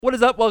What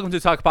is up? Welcome to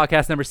Talk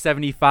Podcast number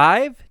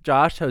 75.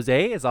 Josh,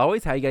 Jose, as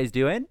always, how you guys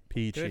doing?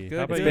 Peachy.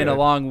 Good. It's been a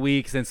long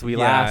week since we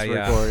last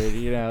recorded.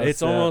 You know,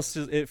 It's almost.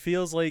 It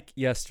feels like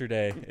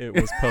yesterday it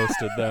was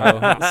posted though.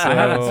 I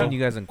haven't seen So you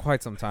guys in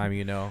quite some time.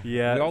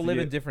 Yeah, we all live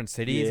in different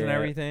cities and yeah,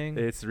 everything.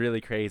 It's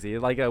really crazy.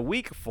 Like a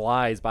week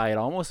flies by. It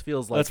almost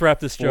feels like let's wrap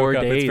this 4 joke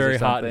up. days It's very or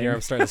hot in something. here.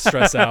 I'm starting to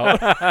stress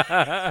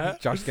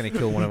out. Josh's gonna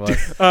kill one of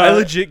us. I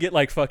legit get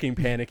like fucking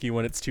panicky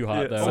when it's too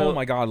hot though. Oh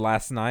my god!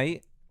 Last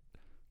night,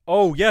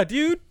 Oh yeah,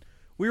 dude.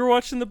 We were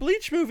watching the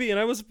Bleach movie, and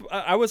I was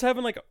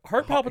having like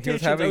heart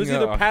palpitations. I was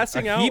having either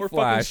passing a out heat or fucking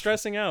flash.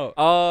 stressing out.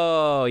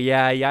 Oh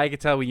yeah, I could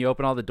tell when you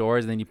open all the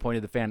doors and then you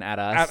pointed the fan at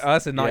us. at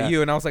us and not Yeah.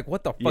 you, and I was like,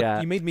 "What the fuck? Yeah.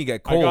 You made me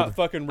get I cold." got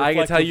fucking. I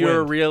could tell you were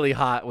wind. really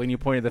hot when you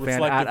pointed the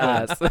fan at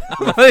us. Reflective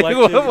Like,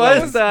 Reflective what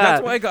was wind.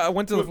 that? That's why I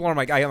went to the floor. I'm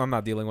like, I'm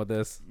not dealing with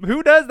this.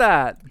 Who does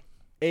that?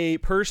 A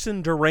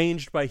person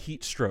deranged by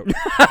heat stroke.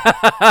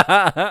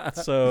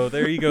 So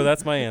there you go.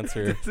 That's my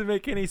answer. Doesn't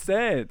make any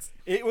sense.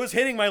 It was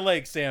hitting my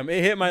leg, Sam.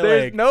 It hit my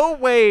There's leg. no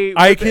way.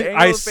 I with the can-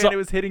 angle I of the fan, saw- it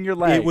was hitting your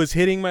leg. It was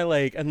hitting my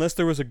leg, unless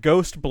there was a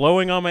ghost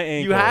blowing on my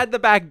ankle. You had the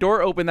back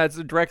door open. That's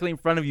directly in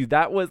front of you.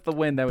 That was the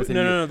wind that was But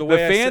hitting no, you. no, the The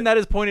way I fan said- that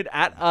is pointed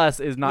at us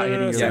is not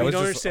hitting your So Yeah, it leg. you was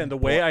don't just understand. The a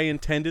way I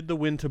intended the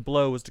wind to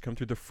blow was to come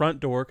through the front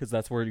door, because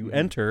that's where you Mm-hmm.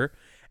 enter,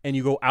 and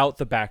you go out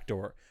the back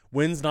door.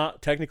 Wind's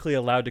not technically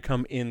allowed to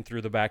come in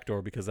through the back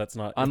door, because that's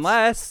not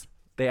Unless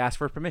they ask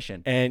for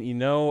permission. And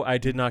I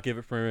did not give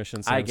it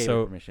permission. Sam, I gave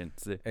so it permission.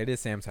 So- It is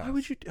Sam's house. why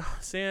would you,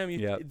 Sam?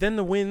 Yeah. Then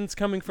the wind's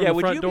coming from yeah, the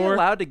would front you door. be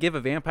allowed to give a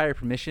vampire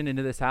permission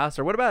into this house,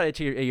 or what about at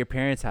your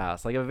parents'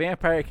 house? Like if a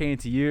vampire came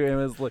to you and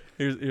was like,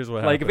 Here's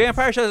what like a happens.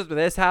 vampire shows up to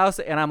this house,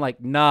 and I'm like,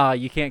 nah,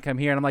 you can't come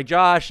here. And I'm like,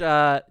 Josh,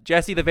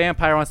 Jesse the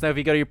vampire wants to know if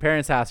you go to your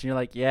parents' house, and you're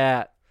like,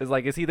 yeah. It's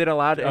like, is he then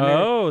allowed? And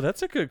Oh,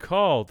 that's a good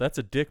call. That's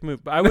a dick move.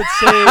 I would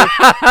say.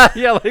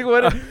 yeah, like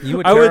what? You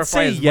would I would terrify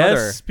say his yes,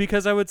 mother.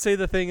 because I would say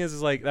the thing is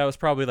like that was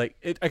probably like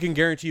I can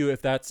guarantee you if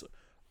that's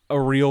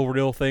a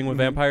real thing with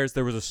vampires,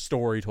 there was a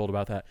story told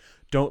about that.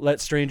 Don't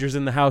let strangers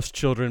in the house,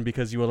 children,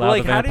 because you allow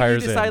like, the how do you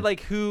vampires decide in. like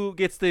who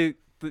gets the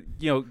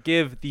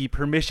give the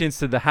permissions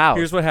to the house?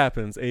 Here's what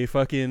happens: a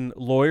fucking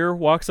lawyer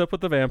walks up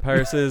with the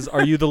vampire, says,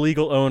 "Are you the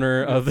legal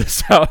owner of this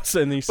house?"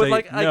 And you say, But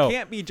like, "No." I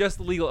can't be just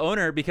the legal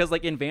owner because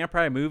like in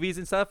vampire movies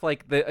and stuff,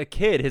 like a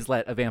kid has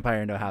let a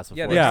vampire into a house before.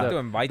 Yeah, they Yeah. have So to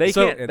invite. they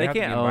them. can't- They they have to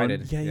be can't own-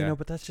 invited. Yeah, you know,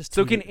 but that's just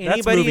So TV. can That's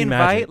anybody movie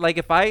invite? magic. Like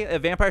if a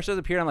vampire shows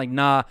up here, I'm like,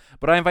 nah,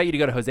 but I invite you to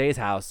go to Jose's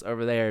house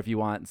over there if you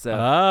want. So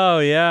Oh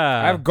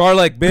yeah. I have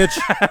garlic, bitch.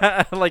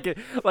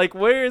 like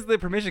where is the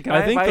permission? Can I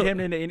I think invite the- him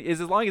into?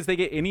 Is as long as they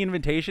get any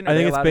invitation? I are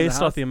think they it's allowed in based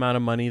the off house? the amount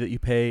of money that you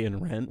pay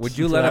in rent. Would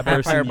you to let that a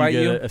vampire person, bite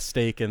get you? a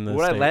stake in the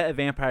Would I stake. let a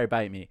vampire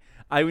bite me?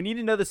 I would need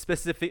to know the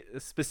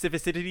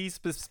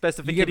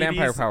specificities. You get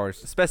vampire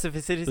powers.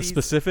 Specificities. The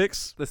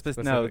specifics?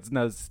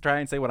 No. Try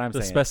and say what I'm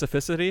The saying.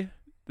 specificity?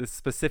 The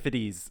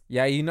specificities.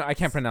 Yeah, I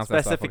can't pronounce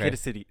that stuff. Okay.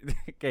 Specificity.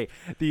 Okay.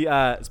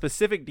 The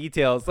specific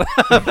details. You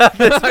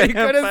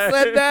could have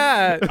said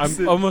that.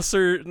 I'm almost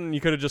certain you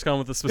could have just gone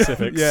with the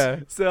specifics. Yeah.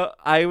 So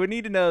I would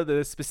need to know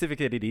the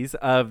specificities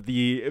of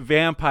the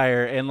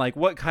vampire and like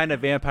what kind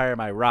of vampire am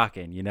I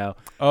rocking? You know?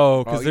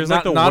 Oh, because there's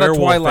like the not a werewolf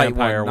Twilight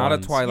vampire one, not a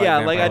ones. Twilight. Yeah,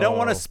 like I vampire. don't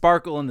want to Oh.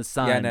 sparkle in the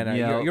sun. Yeah, no.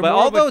 you know? You're but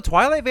more of a- although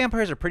Twilight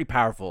vampires are pretty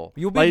powerful,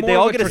 You'll be like more they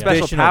of all a get a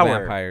special traditional power.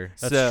 vampire.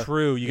 That's So-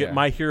 true. You Yeah. get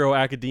My Hero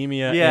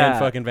Academia Yeah, and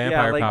fucking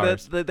vampire like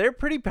powers. they're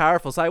pretty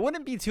powerful. So I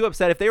wouldn't be too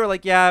upset if they were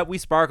like, "Yeah, we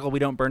sparkle, we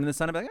don't burn in the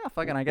sun." I'd be like, "Oh,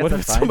 fucking, I guess What if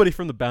that's fine." somebody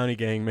from the Bounty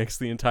Gang makes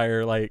the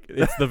entire like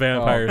it's the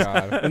vampires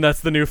God. and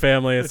that's the new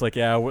family? It's like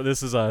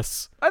this is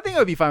us. I think I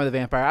would be fine with a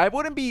vampire. I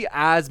wouldn't be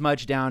as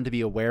much down to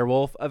be a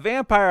werewolf. A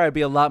vampire, I'd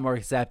be a lot more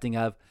accepting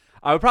of.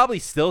 I would probably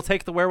still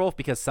take the werewolf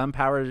because some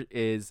power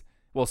is.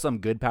 Well, some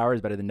good power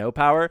is better than no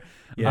power.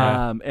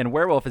 Yeah. And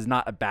werewolf is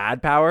not a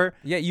bad power.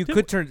 Yeah, you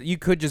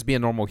could just be a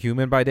normal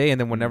human by day, and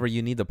then whenever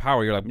you need the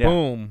power, you're like, Yeah.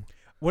 boom.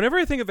 Whenever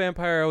I think of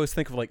vampire, I always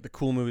think of like the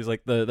cool movies,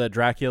 like the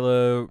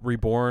Dracula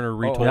Reborn or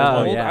Retold. yeah,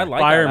 one. yeah. I like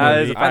Fire that.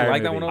 movie. I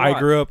like that one a lot. I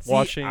grew up See,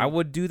 watching. I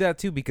would do that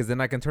too because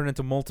then I can turn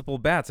into multiple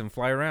bats and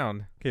fly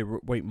around. Okay,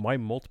 wait, why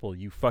multiple?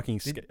 You fucking.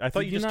 I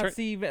thought Did you just not turned.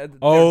 see.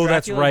 Oh,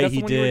 that's Dracula? right, That's the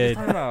he one you were just did.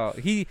 talking about.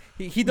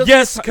 He does.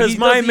 Yes, the- 'cause he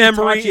my does the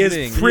memory Itachi is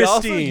thing. He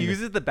also pristine.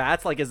 uses the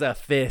bats like as a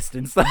fist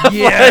and stuff.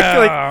 Yeah,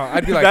 like,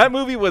 I'd be like, that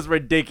movie was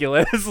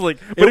ridiculous. Like,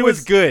 but it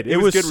was good. It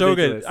was good so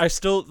ridiculous. good. I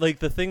still like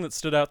the thing that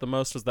stood out the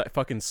most was that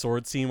fucking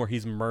sword scene where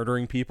he's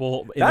murdering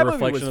people in That the movie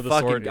reflection was of the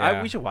fucking. sword.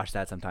 Yeah. We should watch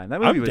that sometime.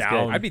 That I'm movie was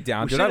down. good. I'd be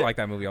down, We dude. I should- like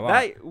that movie a lot.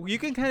 That you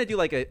can kind of do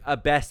like a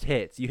best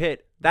hits. You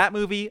hit that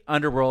movie,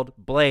 Underworld,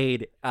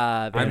 Blade,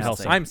 Van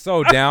Helsing. I'm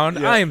so down.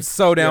 Yeah. I am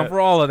so down Yeah. for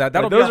all of that.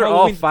 That'll those be are our all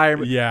Halloween.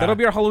 fire. Yeah, That'll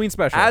be our Halloween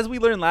special. As we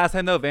learned last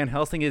time, though, Van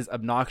Helsing is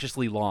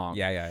obnoxiously long.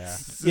 yeah.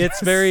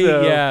 It's very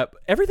So-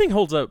 Everything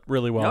holds up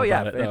really well. Oh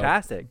yeah, about it, though.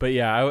 fantastic. But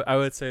yeah, I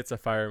would say it's a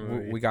fire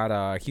movie. We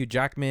got Hugh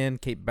Jackman,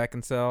 Kate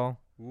Beckinsale.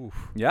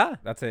 Yeah,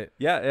 That's it.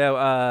 yeah.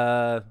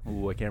 I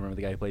can't remember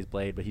the guy who plays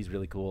Blade, but he's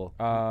really cool.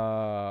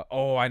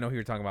 I know who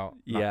you're talking about.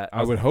 Yeah.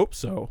 I would hope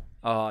so.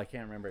 Oh, I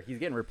can't remember. He's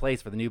getting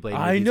replaced for the new Blade.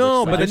 I movies,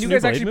 know, which But the sucks. There's new a new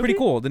guy's Blade actually pretty movie?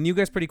 cool. The new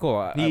guy's pretty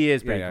cool. He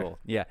is pretty yeah. cool.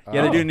 Yeah,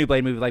 they're doing a new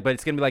Blade movie, like, but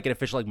it's gonna be like an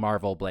official like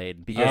Marvel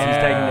Blade because he's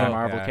technically a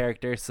Marvel Yeah.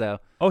 character. So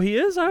Oh, he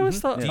is. I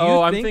always thought. Do you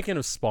Oh, I'm think- thinking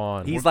of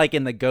Spawn. he's like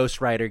in the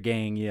Ghost Rider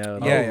gang, you know.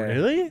 Oh, Yeah, yeah.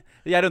 really?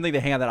 Yeah, I don't think they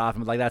hang out that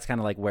often, but like that's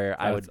kind of like where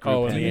I would.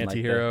 Oh, group in him the in, like,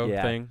 anti-hero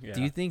yeah. thing. Yeah.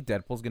 Do you think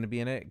Deadpool's gonna be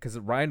in it? Because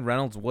Ryan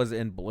Reynolds was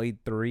in Blade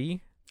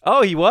 3.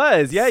 Oh, he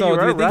was. Yeah, so you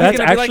do were you think right. he's That's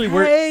gonna be actually like,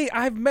 where- hey,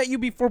 I've met you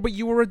before, but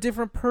you were a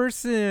different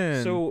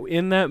person. So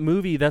in that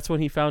movie, that's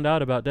when he found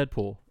out about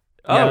Deadpool.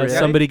 Oh, Yeah, really?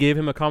 somebody gave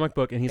him a comic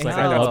book, and he's like,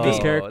 "I Oh, love this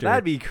that's character."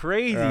 That'd be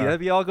crazy. Yeah. That'd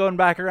be all going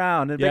back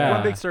around in Yeah.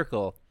 one big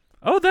circle.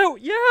 Oh,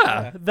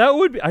 that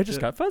would be. I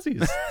just got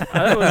fuzzies.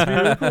 That would be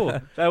really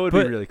cool. That would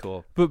But- be really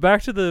cool. But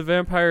back to the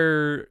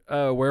vampire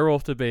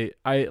werewolf debate.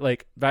 I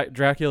like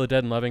Dracula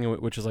Dead and Loving,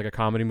 which is like a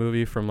comedy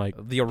movie from like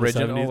the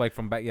original, 70s. like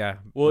from back, yeah.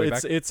 Well, way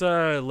it's back. it's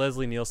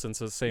Leslie Nielsen,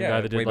 so the same Yeah,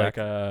 guy that way did like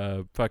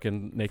back.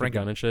 fucking Naked Franken-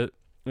 Gun and shit.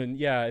 And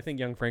yeah, I think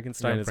Young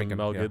Frankenstein Young is a Franken,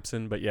 Mel yeah.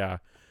 Gibson, but yeah,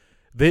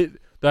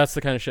 that's the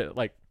kind of shit.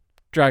 Like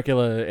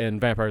Dracula and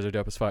vampires are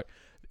dope as fuck.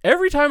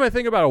 Every time I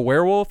think about a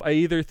werewolf, I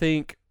either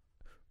think,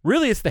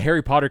 really, it's the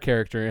Harry Potter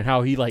character and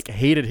how he like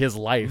hated his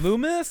life.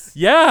 Loomis.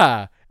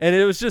 Yeah, and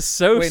it was just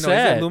so Wait, no,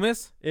 sad. is it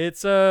Loomis?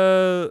 It's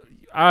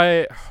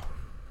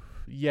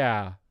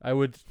yeah,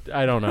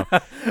 I don't know,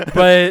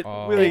 but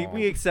Oh.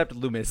 We accept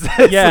Loomis.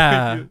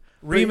 yeah.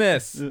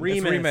 Remus. It's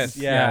Remus, Remus.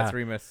 yeah. It's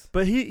Remus.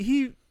 But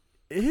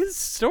his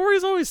story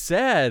is always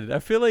sad. I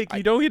feel like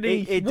you don't get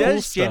any. It cool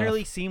does stuff.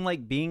 generally seem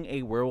like being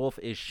a werewolf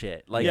is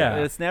shit. Like, Yeah.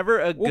 it's never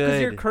a Well, because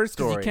good you're cursed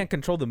because story. you can't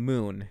control the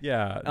moon.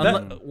 Yeah.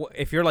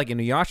 If you're like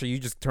Inuyasha, you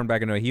just turn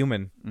back into a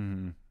human.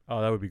 Mhm.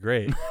 Oh, that would be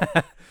great.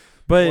 But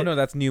But no,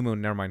 that's New Moon.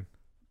 Never mind.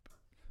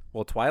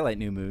 Well, Twilight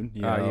New Moon.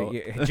 You know.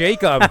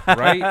 Jacob,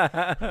 right?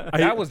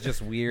 That was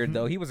just weird,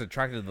 though. He was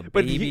attracted to the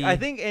But baby. I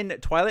think in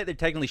Twilight they're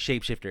technically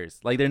shapeshifters.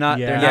 Like they're not.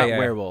 Yeah. They're not Yeah.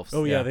 werewolves.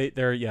 oh yeah,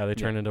 Yeah. they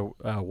turn into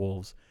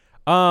wolves.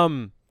 Are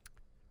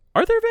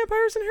there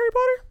vampires in Harry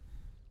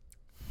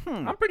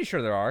Potter? I'm pretty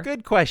sure there are.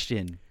 Good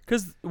question.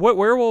 Because what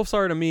werewolves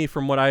are to me,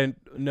 from what I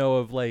know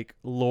of like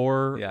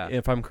lore, Yeah.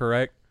 if I'm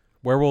correct,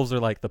 werewolves are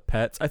like the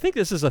pets. I think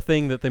this is a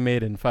thing that they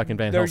made in fucking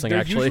Van They're, Helsing. they're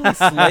Actually, usually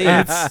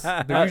slaves.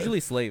 They're usually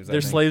slaves. I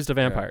they're think. slaves to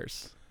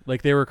vampires.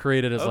 Like they were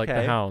created as like the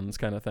Okay. hounds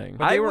kind of thing.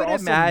 But they I were would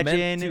also imagine-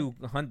 meant to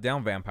hunt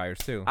down vampires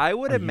too. I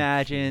would Are you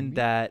imagine kidding me?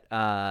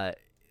 that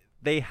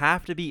they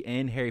have to be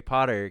in Harry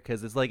Potter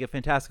because it's like a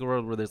fantastical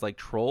world where there's like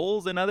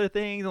trolls and other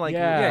things. And, like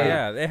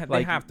Yeah. They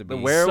like, have to be.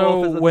 the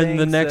werewolf is So a when thing,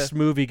 the so- next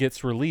movie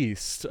gets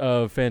released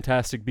of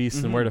Fantastic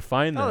Beasts and Where to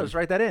Find Oh, Them, let's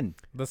write that in.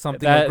 the something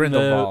that with and the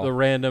Grindelwald.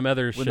 random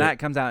other When shit. that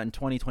comes out in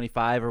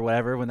 2025 or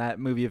whatever, when that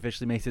movie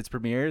officially makes its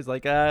premieres,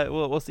 like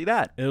we'll see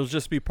that. It'll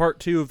just be part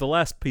 2 of the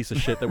last piece of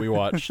shit that we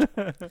watched.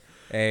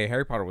 Hey,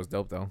 Harry Potter was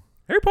dope though.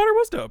 Harry Potter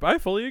was dope. I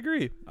fully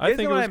agree. I You guys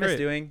think know it what was I miss great.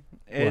 doing?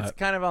 It's What?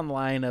 kind of on the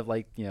line of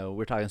like,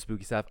 we're talking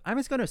spooky stuff. I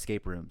miss going to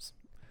escape rooms.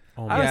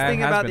 Oh, I was Yeah, it thinking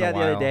has about been that a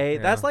the other while, day.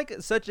 yeah. That's like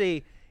such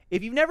a.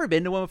 If you've never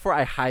been to one before,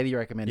 I highly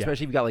recommend. Yeah.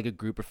 Especially if you've got like a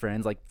group of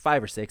friends, like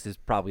 5 or 6 is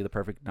probably the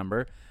perfect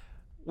number.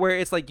 Where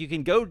it's like you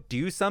can go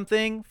do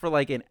something for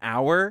like an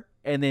hour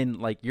and then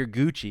like you're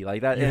Gucci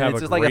like that, You and have it's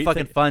a just like a great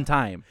fucking thing. fun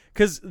time.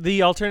 Because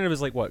the alternative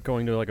is like what,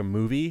 going to like a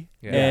movie,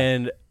 Yeah.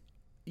 and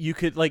you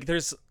could like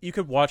you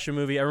could watch a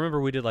movie. I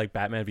remember we did like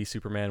Batman v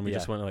Superman. And we Yeah.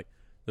 just went like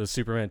there was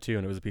Superman 2,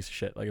 and it was a piece of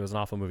shit. Like it was an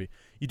awful movie.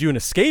 You do an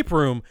escape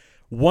room.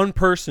 One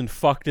person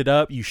fucked it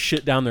up. You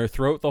shit down their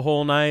throat the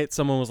whole night.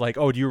 Someone was like,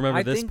 "Oh, do you remember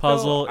I this think,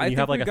 puzzle?" though, And you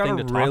have like a got thing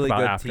to really talk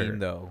about good after. team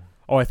though.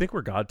 Oh, I think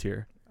we're god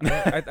tier.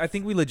 I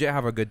think we legit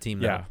have a good team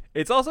though. Yeah.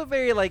 It's also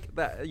very like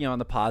that, on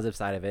the positive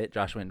side of it.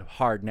 Josh went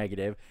hard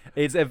negative.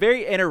 It's a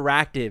very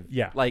interactive,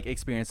 Yeah. like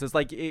experience. It's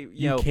like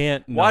You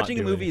can't not watching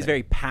a do movie is anything.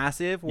 very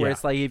passive. Where Yeah.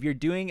 it's like if you're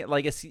doing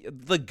like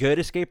the good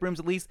escape rooms,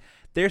 at least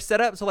they're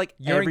set up so like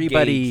You're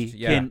everybody engaged,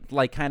 yeah. can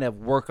like kind of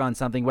work on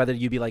something. Whether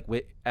you be like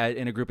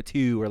in a group of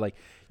 2 or like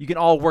you can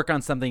all work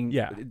on something.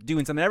 Yeah.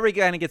 doing something.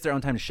 Everybody kind of gets their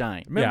own time to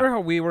shine. Remember Yeah. how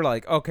we were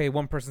like, okay,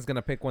 one person's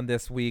gonna pick one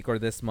this week or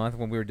this month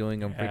when we were doing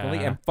them frequently,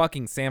 Yeah. and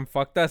fucking Sam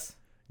fucked us.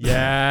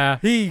 Yeah.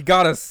 He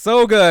got us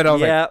so good. I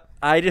was Yeah, like,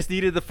 I just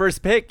needed the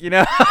first pick.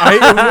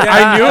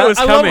 I knew it was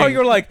I coming. love how you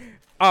were like,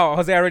 oh,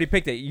 Jose, I already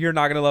picked it. You're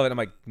not gonna love it. I'm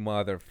like,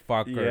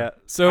 motherfucker. Yeah.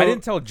 So I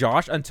didn't tell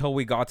Josh until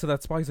we got to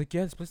that spot. He's like,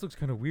 yeah, this place looks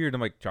kind of weird.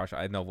 I'm like, Josh,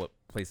 I know what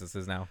place this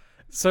is now.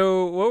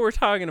 So what we're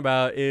talking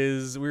about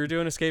is we were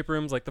doing escape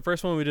rooms. Like the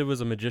first one we did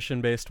was a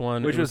magician-based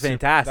one, Which It was super-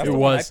 fantastic. That's It the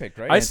one I was. picked,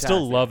 right? I still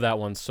Fantastic. love that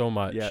one so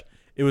much. Yeah.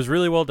 It was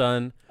really well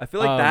done. I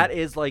feel like Um, that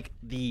is like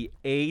the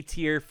A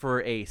tier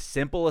for a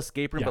simple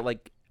escape room, Yeah. but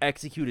like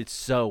executed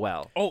so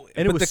well. Oh,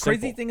 And it but was the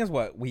crazy simple. thing is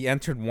what we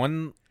entered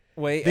one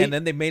way, They- and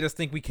then they made us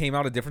think we came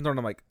out a different door. And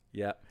I'm like,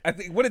 Yeah. I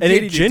think what did And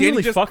Danny it do?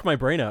 genuinely Danny just, fucked my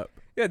brain up.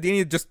 yeah,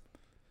 Danny just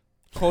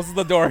closes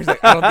the door. He's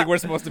like, I don't think we're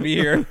supposed to be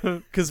here.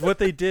 Because what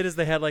they did is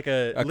they had like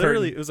A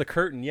literally curtain. it was a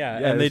curtain, Yeah,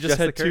 and it they was just just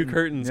had a 2 curtain.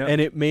 curtains, Yep. and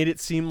it made it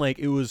seem like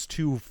it was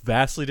 2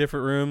 vastly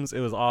different rooms.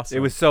 It was awesome.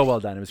 It was so well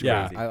done. It was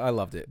Yeah. crazy. I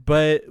loved it.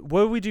 But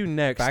what do we do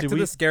next? Back Did to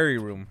we the scary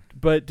room.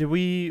 But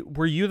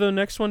were you the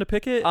next one to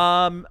pick it?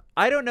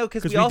 I don't know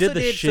because 'Cause we we also did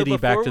the so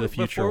shitty Back before to the we-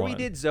 Future Before one. we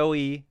did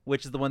Zoe,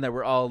 which is the one that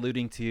we're all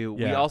alluding to.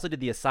 We Yeah. also did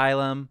the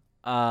Asylum.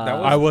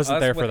 I wasn't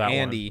us there for with that one.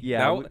 Andy.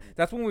 Yeah,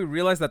 That's when we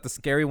realized that the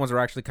scary ones were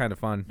actually kind of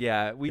fun.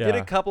 Yeah, we did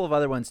Yeah. a couple of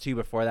other ones too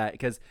before that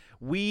because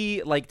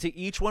we like to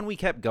each one we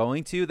kept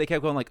going to. They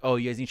kept going like, "Oh,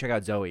 you guys need to check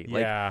out Zoe."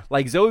 Yeah.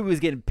 like Zoe was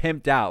getting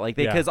pimped out. Like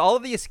Yeah. because all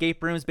of the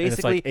escape rooms And it's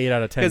basically like 8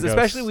 out of 10 because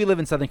especially ghosts. we live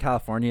in Southern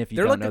California. If you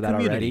They're don't like know a that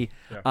community.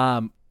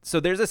 already, so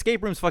there's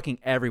escape rooms fucking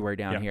everywhere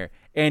down here.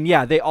 And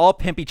yeah, they all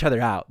pimp each other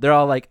out. They're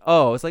all like,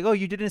 oh, it's like, oh,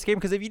 you did an escape room.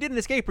 Because if you did an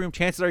escape room,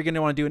 chances are you're going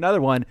to want to do another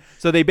one.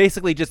 So they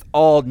basically just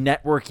all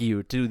network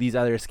you to these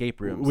other escape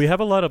rooms. We have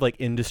a lot of like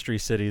industry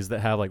cities that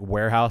have like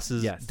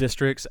warehouses Yes.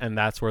 districts, and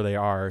that's where they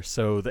are.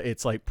 So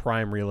it's like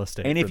prime real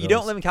estate. And for if you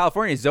don't those. live in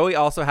California, Zoe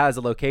also has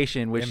a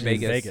location which In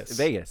is Vegas.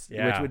 Vegas, which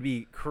Yeah. would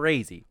be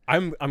crazy.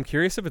 I'm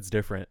curious if it's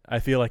different. I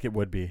feel like it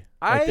would be.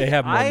 Like they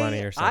have more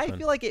money or something. I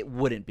feel like it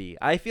wouldn't be.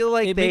 I feel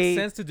like It they.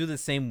 makes sense to do the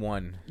same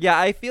one. Yeah,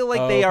 I feel like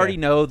Oh, they okay. already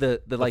know the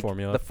like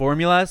formula. the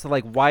formula. So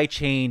like, why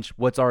change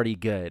what's already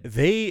good?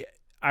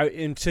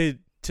 And to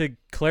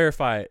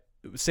clarify,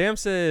 Sam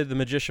said the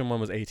Magician one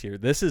was A tier.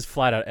 This is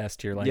flat out S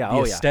tier. Like Yeah, the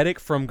oh, yeah. aesthetic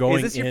from going.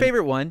 Is this your in-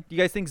 favorite one? You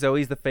guys think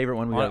Zoe's the favorite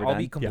one we've ever I'll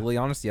done? be completely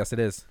honest. Yes, it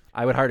is.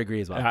 I would hard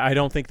agree as well. I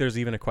don't think there's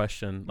even a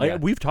question. Like Yeah.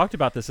 we've talked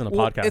about this in a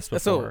Well, podcast before.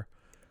 so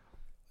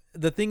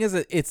the thing is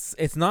that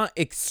it's not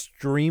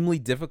extremely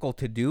difficult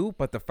to do,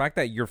 but the fact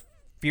that you're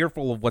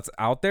fearful of what's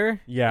out there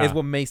Yeah. is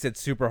what makes it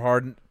super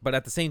hard. But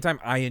at the same time,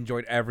 I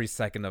enjoyed every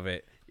second of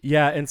it.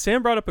 Yeah, and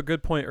Sam brought up a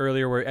good point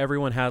earlier where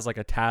everyone has like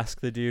a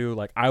task to do.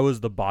 Like I was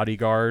the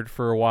bodyguard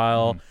for a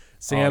while.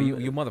 Sam,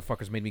 you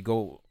motherfuckers made me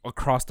go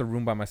across the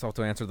room by myself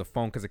to answer the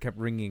phone because it kept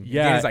ringing.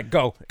 Yeah. Danny's like,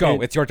 go,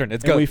 And- it's your turn.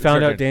 It's and go. we it's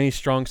found your out turn. Danny's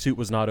strong suit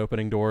was not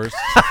opening doors.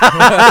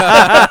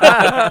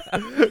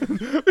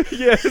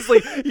 Yeah, it's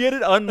like he had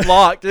it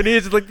unlocked, and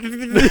he's just like,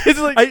 it's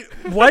like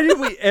Why did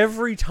we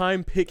every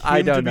time pick him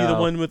I don't to be the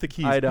know. one with the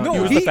keys? I don't No, know. he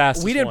was he, the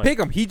fastest we didn't one. pick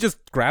him. He just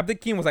grabbed the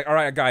key and was like, all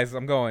right, guys,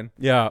 I'm going.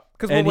 Yeah,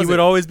 'Cause what and he was would it?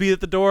 always be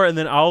at the door, and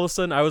then all of a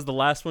sudden I was the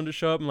last one to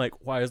show up. I'm like,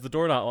 why is the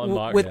door not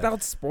unlocked? yet?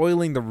 Without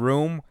spoiling the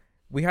room,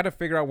 we had to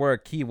figure out where a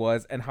key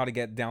was and how to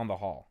get down the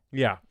hall.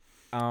 Yeah,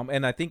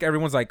 And I think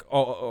everyone's like,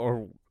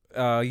 or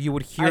you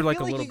would hear I like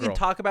feel a like little you girl. can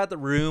talk about the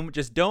room,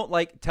 just don't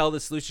like tell the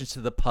solutions to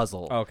the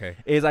puzzle. Okay.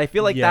 Is I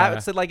feel like Yeah.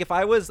 that. So like if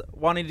I was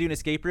wanting to do an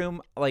escape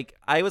room, like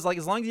I was like,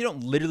 as long as you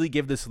don't literally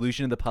give the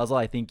solution to the puzzle,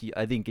 I think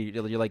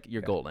you're like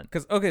you're golden.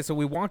 Because okay, so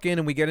we walk in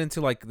and we get into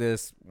like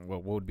this,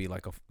 what would be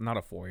like not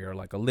a foyer,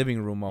 like a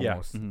living room Yeah.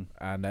 almost,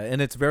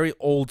 and it's very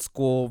old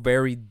school,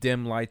 very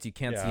dim lights. You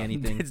can't Yeah. see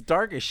anything. It's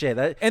dark as shit.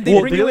 That And and they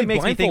it bring you really in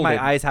makes me think my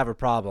blindfolded. eyes have a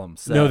problem.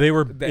 So. no, they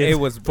were. It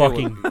was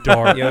fucking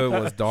dark. Yeah, it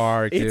was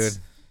dark, dude. It's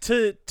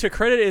to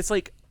credit, it's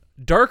like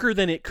darker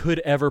than it could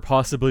ever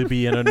possibly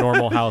be in a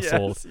normal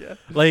household. Yes,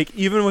 Like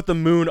even with the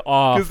moon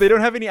off. because they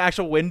don't have any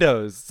actual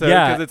windows. So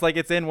Yeah. because it's like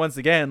it's in once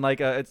again like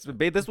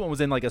this one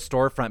was in like a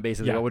storefront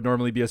basically. Yeah. What would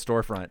normally be a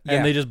storefront. and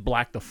Yeah. they just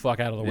blacked the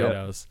fuck out of the Yep.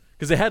 windows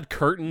because they had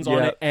curtains on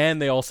Yeah. it,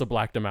 and they also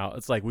blacked them out.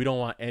 It's like we don't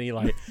want any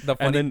light. The And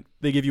funny- then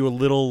they give you a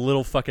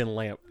little fucking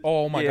lamp.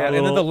 Oh my Yeah. god!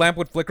 And then the lamp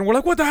would flicker. And we're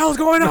like, "What the hell is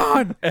going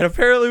on?" And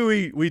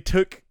apparently we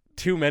took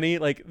too many.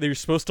 Like they're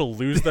supposed to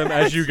lose them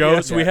as you go. Yeah.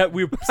 So we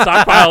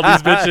stockpiled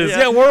these bitches.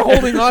 yeah, we're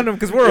holding on to them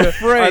because we're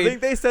afraid. I think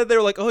they said they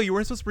were like, oh, you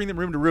weren't supposed to bring them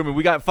room to room, and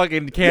we got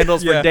fucking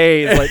candles Yeah. for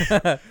days.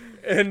 Like,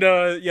 And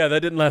yeah, that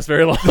didn't last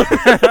very long.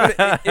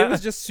 it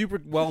was just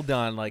super well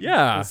done. Like,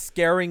 Yeah. it was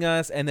scaring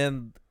us, and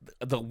then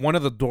one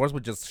of the doors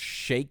would just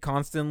shake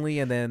constantly,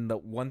 and then the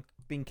one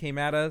thing came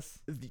at us.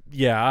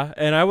 Yeah,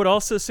 and I would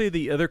also say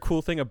the other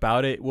cool thing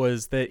about it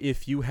was that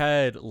if you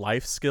had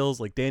life skills,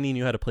 like Danny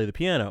knew how to play the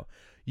piano,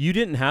 you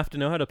didn't have to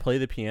know how to play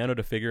the piano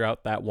to figure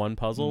out that one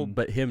puzzle,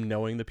 but him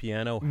knowing the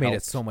piano Made it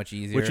helped, so much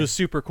easier. which was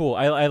super cool.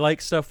 I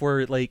like stuff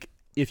where like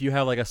if you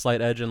have like a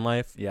slight edge in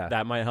life, Yeah.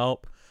 that might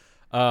help.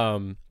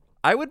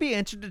 I would be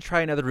interested to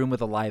try another room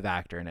with a live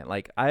actor in it.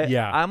 Like,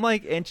 Yeah. I'm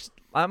like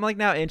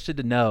now interested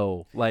to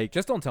know. Like,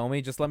 just don't tell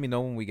me. Just let me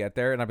know when we get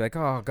there, and I'll be like,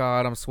 "Oh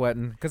God, I'm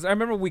sweating." Because I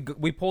remember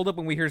we pulled up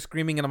and we hear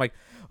screaming, and I'm like,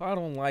 "I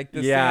don't like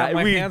this." yeah,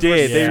 My we hands were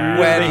did. They, Yeah.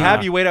 they sweating.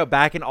 have you wait out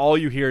back, and all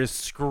you hear is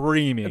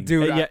screaming,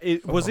 dude. yeah,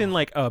 it was in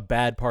like a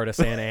bad part of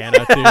Santa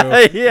Ana too.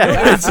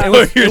 yeah.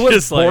 You're It was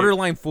just like-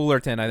 borderline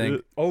Fullerton, I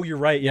think. Oh, you're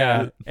right.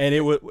 Yeah, and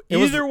it was was-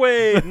 either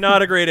way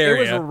not a great It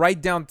area. was right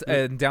down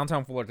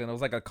downtown Fullerton. It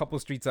was like a couple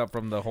streets up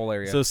from the whole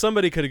area. So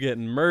somebody could have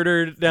gotten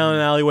murdered down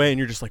an alleyway, and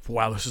you're just like,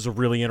 wow, this is a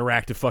really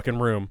interactive fucking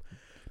room.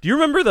 Do you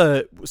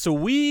remember so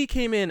we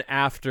came in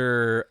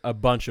after a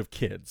bunch of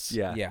kids.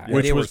 Yeah. Yeah.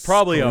 Which They was were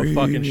probably a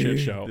fucking shit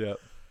show. Yep.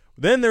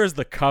 Then there's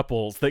the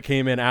couples that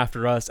came in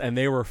after us, and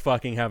they were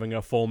fucking having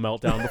a full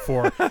meltdown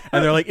before.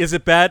 And they're like, is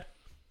it bad?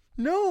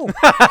 No.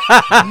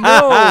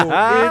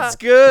 No, it's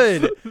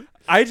good.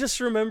 I just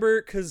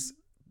remember because,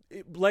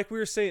 like we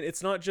were saying,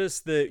 it's not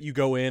just that you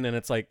go in and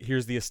it's like,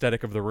 here's the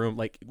aesthetic of the room.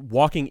 Like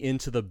walking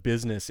into the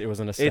business, it was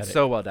an aesthetic. It's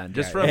so well done.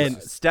 Just Yeah, from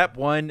and- step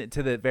one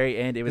to the very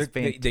end, it was the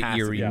fantastic.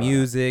 eerie Yeah.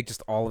 music,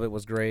 just all of it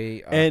was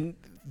great. And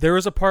there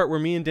was a part where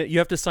you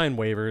have to sign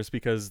waivers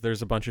because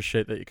there's a bunch of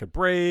shit that you could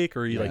break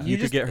or you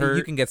could get hurt.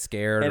 You can get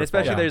scared, and or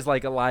especially fall. there's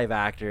like a live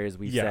actor, as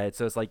we Yeah. said,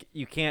 so it's like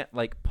you can't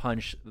like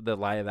punch the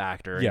live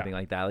actor or Yeah. anything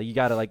like that. Like, you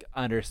got to like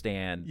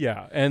understand.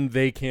 Yeah, and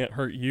they can't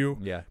hurt you.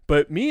 Yeah.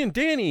 But me and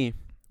Danny,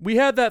 we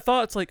had that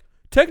thought. It's like,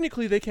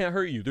 technically they can't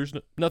hurt you. There's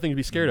nothing to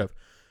be scared of.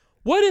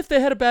 What if they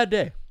had a bad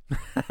day?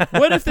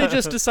 What if they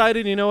just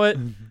decided, you know what?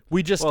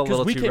 We just Well, a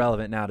little we too can.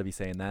 relevant now to be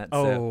saying that.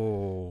 So,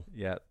 Oh,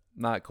 yeah,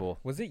 not cool.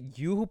 Was it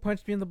you who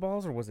punched me in the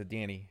balls, or was it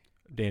Danny?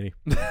 Danny.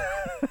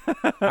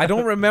 I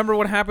don't remember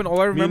what happened. All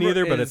I Me remember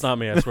neither, but is- it's not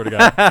me. I swear to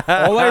God.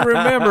 all I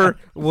remember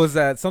was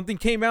that something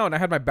came out and I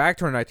had my back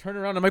turned and I turned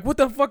around and I'm like, what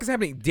the fuck is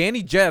happening?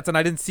 Danny jets and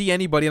I didn't see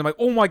anybody and I'm like,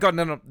 oh my god,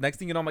 no. Next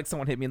thing you know, I'm like,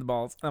 someone hit me in the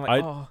balls. And I'm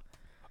like, oh.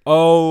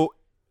 Oh,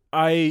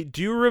 I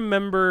do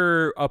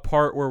remember a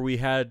part where we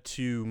had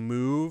to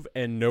move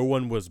and no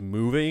one was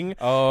moving.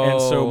 Oh. And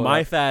so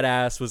my fat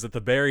ass was at the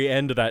very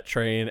end of that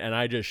train and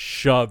I just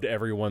shoved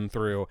everyone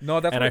through.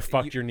 No, that's and what I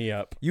fucked your knee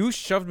up. You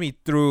shoved me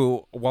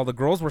through while the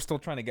girls were still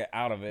trying to get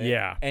out of it.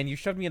 Yeah. And you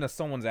shoved me into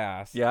someone's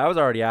ass. Yeah, I was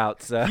already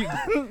out. So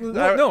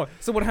No.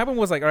 So what happened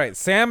was like, all right,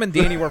 Sam and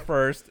Danny were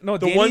first. No,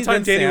 The Danny, one time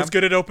then Danny Sam. was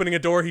good at opening a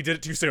door, he did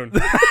it too soon.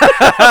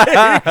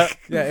 Yeah,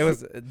 it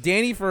was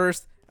Danny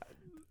first,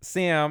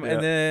 Sam, Yeah.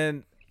 and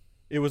then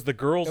It was the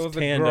girls' it was the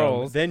tandem.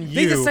 girls. Then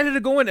They you. decided to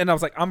go in, and I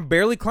was like, I'm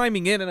barely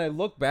climbing in, and I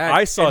look back.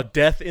 I saw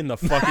death in the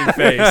fucking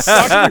face.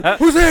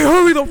 Jose,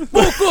 hurry the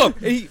fuck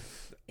up! And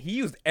he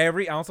used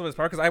every ounce of his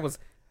power because I was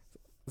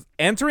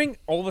entering.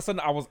 All of a sudden,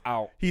 I was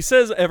out. He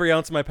says every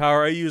ounce of my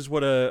power. I use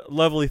what a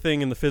lovely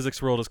thing in the physics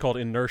world is called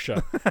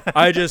inertia.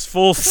 I just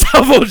full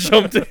salvo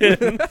jumped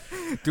in.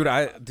 Dude,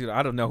 I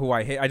don't know who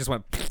I hit. I just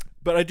went.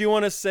 But I do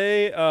want to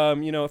say,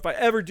 if I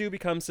ever do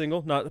become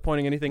single, not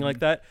pointing anything like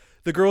that,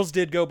 the girls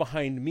did go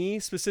behind me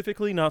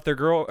specifically, not their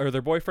girl or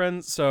their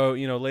boyfriends. So,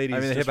 ladies. I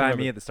mean, they hit just behind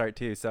me remember. at the start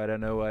too, so I don't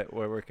know what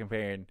we're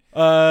comparing.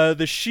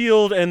 The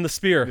shield and the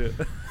spear.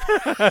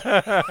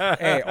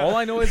 Hey, all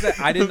I know is that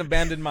I didn't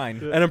abandon mine.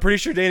 And I'm pretty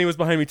sure Danny was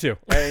behind me too.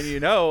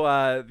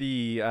 And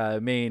the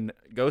main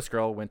ghost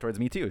girl went towards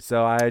me too.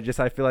 So I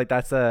feel like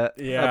that's a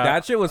Yeah.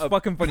 That shit was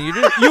fucking funny.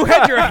 You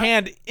had your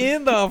hand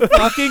in the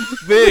fucking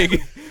thing.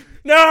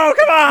 No,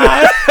 come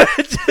on!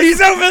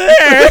 He's over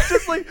there! It's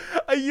just like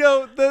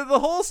the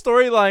whole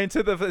storyline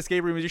to the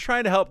escape room is you're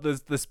trying to help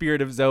the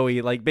spirit of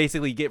Zoe like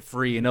basically get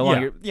free and no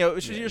longer you're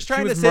just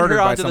trying to was send murdered her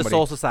by onto the somebody.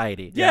 soul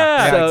society.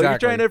 Yeah. So you're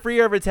exactly. trying to free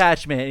her of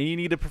attachment and you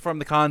need to perform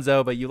the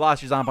Konzo, but you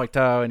lost your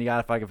Zanpakuto and you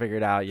gotta fucking figure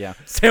it out. Yeah.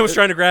 Sam was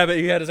trying to grab it.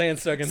 He had his hand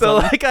stuck in So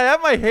something. like I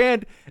have my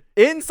hand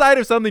inside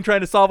of something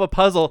trying to solve a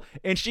puzzle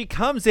and she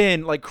comes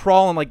in like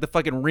crawling like the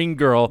fucking ring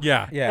girl.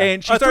 Yeah.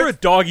 And she I threw a starts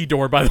doggy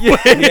door, by the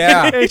way.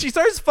 Yeah. and she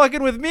starts fucking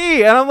with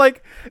me and I'm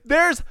like,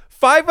 there's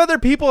 5 other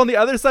people on the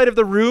other side of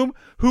the room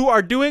who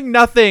are doing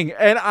nothing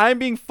and I'm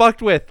being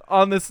fucked with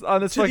on this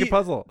fucking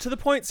puzzle. To the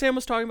point Sam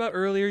was talking about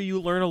earlier, you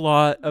learn a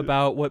lot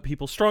about what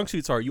people's strong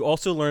suits are. You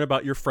also learn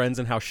about your friends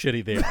and how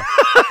shitty they are.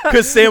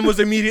 Because Sam was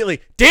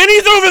immediately,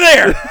 Danny's over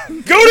there!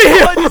 Go to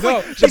him!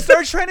 No, She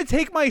starts trying to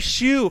take my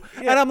shoe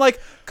and I'm like,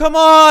 come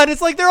on,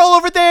 it's like they're all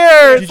over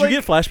there. Did you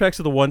get flashbacks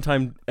to the one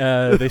time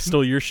they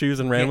stole your shoes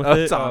and ran with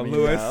it? Tommy,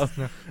 Lewis.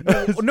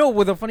 No,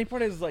 well, the funny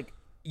part is like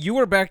you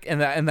were back in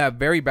that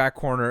very back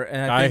corner,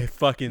 and I I think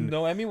fucking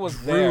Noemi was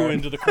drew there.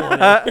 into the corner.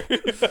 I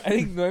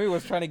think Noemi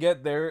was trying to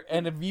get there,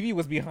 and Vivi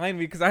was behind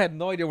me because I had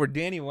no idea where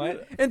Danny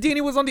went, and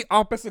Danny was on the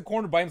opposite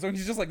corner by himself.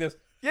 He's just like this.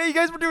 Yeah, you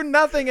guys were doing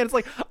nothing, and it's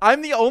like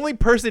I'm the only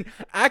person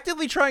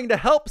actively trying to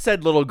help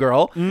said little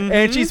girl,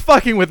 and she's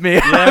fucking with me.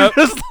 I'm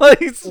just like,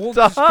 Well,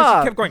 'cause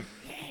stop. she kept going.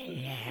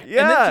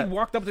 Yeah. And then she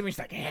walked up to me. She's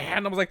like,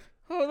 and I was like,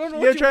 oh, I don't know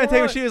Yeah, what trying you to take my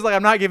want. shoe. Is like,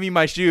 I'm not giving you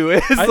my shoe.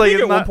 It's I like think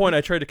it's at one not- point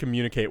I tried to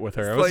communicate with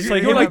her. I was like, just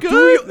like, you're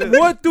 "You're like,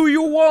 what do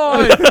you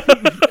want?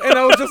 And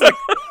I was just like,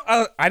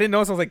 I didn't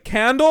know. So I was like,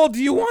 candle,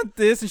 do you want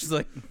this? And she's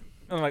like,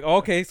 I'm like,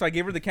 okay. So I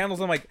gave her the candles.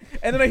 I'm like,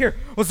 and then I hear,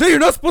 Jose, you're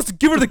not supposed to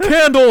give her the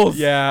candles.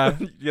 yeah,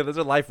 yeah, those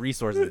are life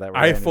resources that we're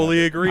I handing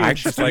fully out. agree. I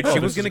She's just like "Oh, she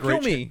this was is gonna kill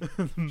great."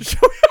 me.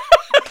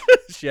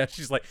 Yeah,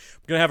 she's like, I'm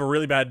gonna have a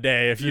really bad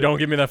day if you don't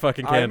give me that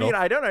fucking I candle. mean,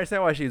 I don't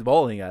understand why she's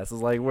bullying us.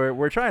 It's like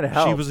we're trying to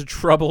help. She was a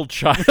troubled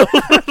child.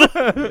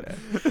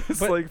 It's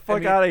But, like fuck I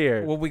mean, out of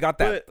here. Well, we got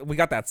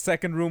that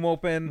second room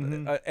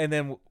open, and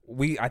then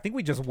I think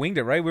we just winged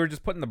it, right? We were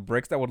just putting the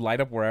bricks that would light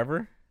up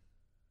wherever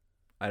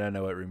I don't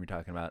know what room you're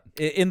talking about.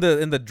 in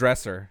the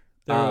dresser.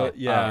 We had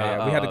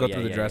to go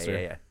through the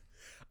dresser.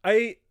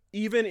 I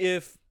even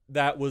if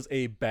that was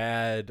a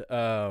bad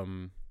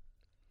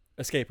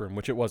escape room,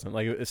 which it wasn't,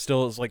 like it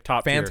still is like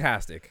top tier.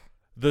 Fantastic.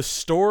 The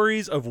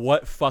stories of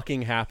what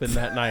fucking happened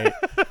that night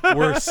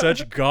were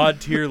such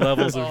god tier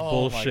levels of Oh my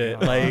bullshit.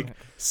 God. Like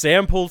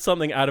Sam pulled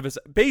something out of his.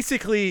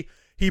 Basically,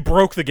 he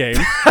broke the game.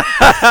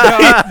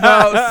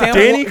 No, Sam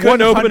Danny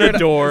couldn't open a 100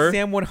 door.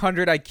 Sam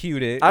 100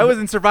 IQ'd it. I was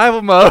in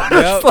survival mode.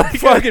 Yep. Like,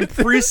 Fucking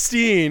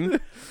pristine.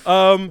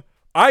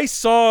 I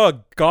saw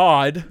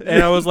God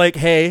and I was like,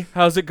 "Hey,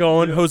 how's it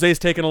going? Jose's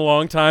taking a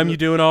long time. You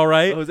doing all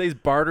right?" Jose's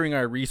bartering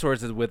our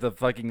resources with a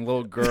fucking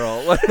little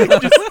girl.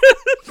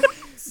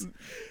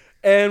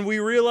 And we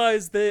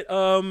realized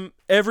that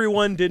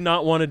everyone did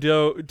not want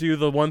to do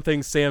the one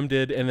thing Sam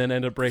did and then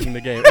end up breaking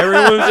the game.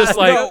 Everyone was just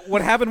like... No,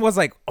 what happened was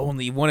like,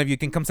 only one of you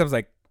can come. Sam's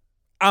like,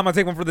 I'm going to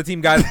take one for the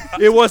team, guys.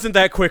 It wasn't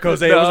that quick,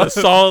 Jose. It was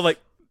a solid, like...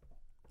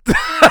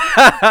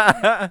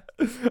 I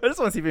just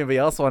want to see if anybody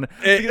else wanted.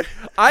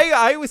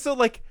 I was so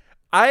like,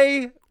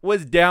 I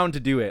was down to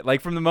do it.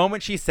 Like from the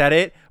moment she said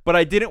it, but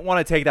I didn't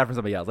want to take that from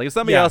somebody else. Like if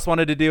somebody else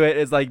wanted to do it,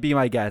 it's like be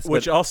my guest.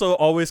 Which also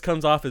always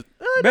comes off as,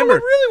 remember, no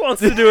one really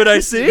wants to do it, I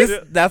see.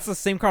 That's the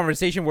same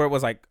conversation where it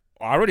was like,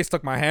 I already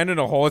stuck my hand in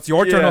a hole. It's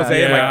your turn, Jose.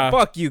 Yeah. I'm like,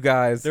 fuck you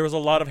guys. There was a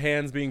lot of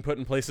hands being put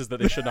in places that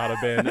they should not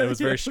have been. It was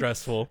very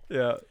stressful.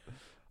 Yeah.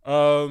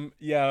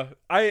 Yeah.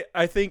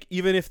 I think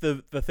even if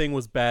the thing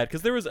was bad,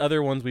 because there was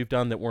other ones we've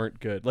done that weren't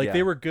good. Like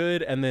they were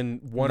good, and then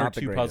one Not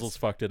or two puzzles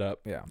fucked it up.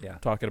 Yeah.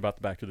 Talking about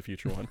the Back to the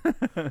Future one.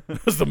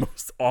 That was the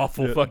most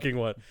awful fucking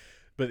one.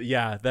 But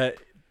yeah, that...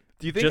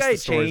 Do you think Just I the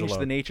stories changed the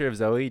alone. nature of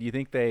Zoe? Do you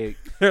think they...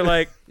 They're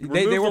like, They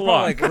remove were the probably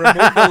lock. like,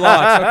 remove the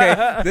locks.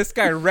 Okay, this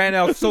guy ran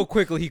out so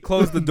quickly, he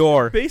closed the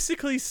door.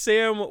 Basically,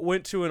 Sam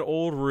went to an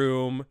old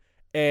room,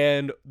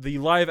 and the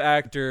live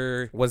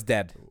actor Was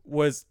dead.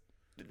 was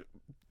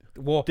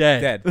Well,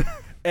 Dead. dead.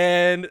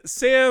 And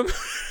Sam,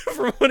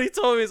 from what he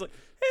told me, he's like,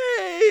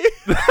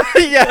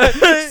 hey. Yeah.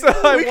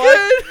 So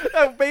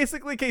We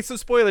basically, okay, so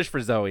spoilers for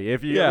Zoe.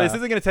 If you, Yeah. this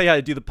isn't going to tell you how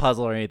to do the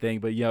puzzle or anything,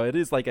 but it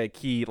is like a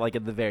key, like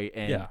at the very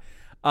end. Yeah.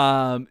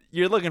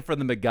 You're looking for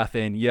the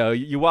MacGuffin.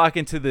 You walk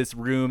into this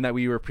room that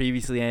we were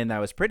previously in that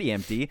was pretty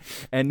empty,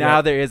 and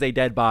now there is a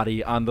dead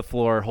body on the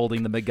floor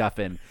holding the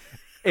MacGuffin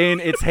in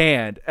its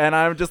hand. And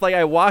I'm just like,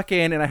 I walk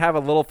in and I have a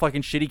little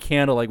fucking shitty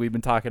candle like we've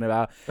been talking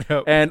about,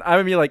 and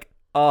I'm be like,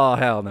 oh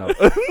hell no.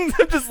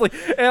 I'm just like,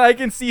 and I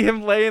can see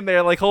him laying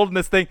there like holding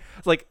this thing.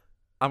 It's like,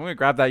 I'm gonna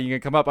grab that. You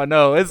can come up. I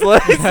know. It's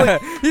like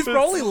He's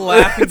probably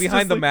laughing it's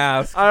behind just the like,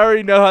 mask. I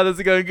already know how this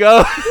is gonna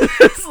go.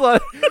 It's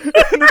like,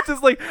 and it's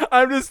just like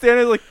I'm just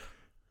standing like,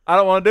 I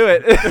don't want to do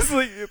it. It's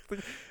like,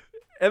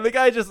 and the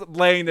guy just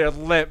laying there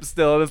limp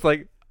still. And it's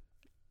like,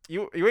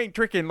 you ain't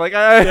tricking. Like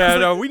Yeah,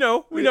 no, we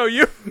know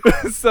you.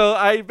 So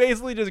I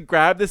basically just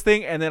grabbed this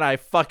thing and then I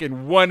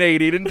fucking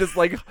 180'd and just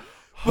like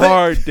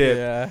hard dip.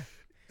 Yeah.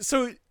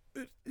 So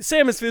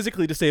Sam is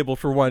physically disabled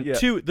for one. Yeah.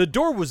 Two, the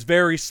door was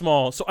very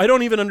small, so I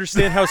don't even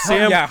understand how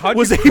Sam how'd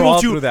was you able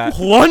crawl to through that?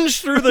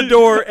 plunge through the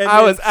door and I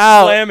then was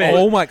out. slam it.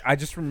 Oh my! I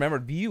just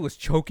remembered VU was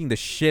choking the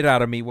shit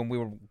out of me when we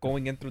were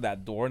going in through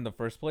that door in the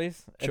first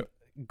place. And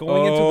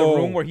going into the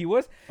room where he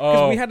was,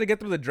 because we had to get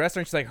through the dresser,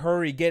 and she's like,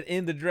 "Hurry, get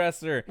in the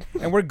dresser!"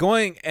 And we're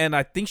going, and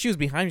I think she was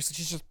behind me, so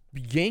she's just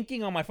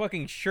yanking on my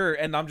fucking shirt,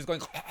 and I'm just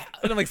going,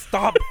 and I'm like,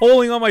 "Stop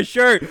pulling on my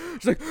shirt!"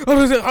 She's like,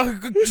 "Oh,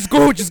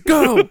 just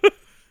go."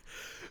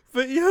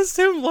 But yeah,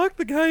 Sam locked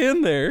the guy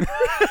in there.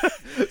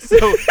 So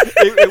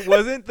it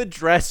wasn't the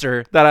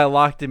dresser that I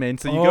locked him in.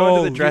 So you go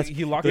into the dresser.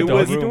 He locked The the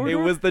doggy doggy door? It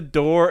was the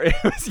door. It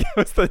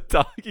was the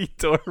doggy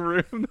door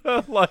room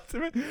that I locked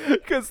him in.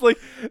 Because like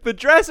the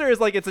dresser is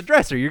like, it's a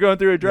dresser. You're going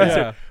through a dresser.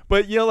 Yeah.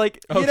 But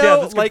like Oh, you yeah,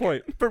 know, that's a good like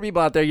point. for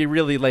people out there, you're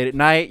really late at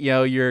night.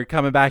 You're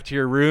coming back to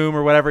your room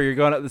or whatever. You're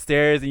going up the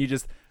stairs and you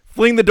just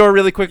fling the door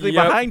really quickly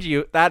Yep. behind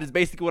you. That is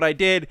basically what I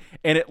did,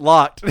 and it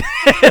locked.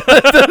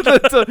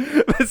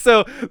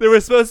 So there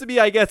was supposed to be,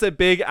 I guess, a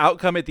big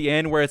outcome at the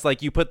end where it's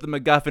like you put the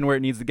MacGuffin where it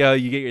needs to go,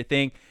 you get your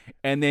thing,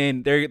 and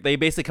then they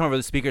basically come over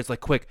the speaker. It's like,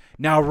 quick,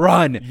 now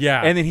run.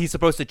 Yeah. And then he's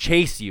supposed to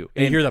chase you.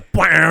 And you hear the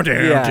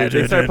yeah,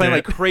 they started playing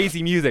like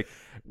crazy music.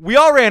 We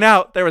all ran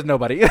out. There was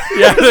nobody.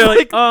 yeah, they're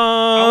like,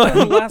 I was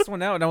the last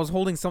one out, and I was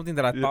holding something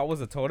that I thought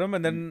was a totem,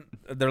 and then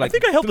they're I like,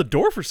 think I held the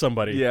door for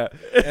somebody. Yeah.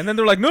 and then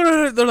they're like,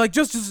 no. They're like,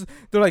 just.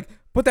 They're like,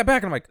 put that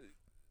back, and I'm like,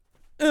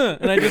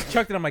 and I just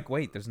chucked it. I'm like,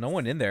 wait, there's no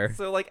one in there.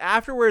 So like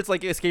afterwards,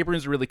 like escape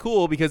rooms are really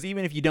cool because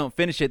even if you don't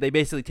finish it, they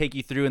basically take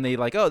you through and they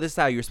like, oh, this is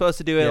how you're supposed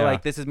to do it. Yeah.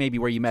 Like this is maybe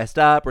where you messed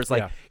up, or it's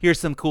like, Yeah. here's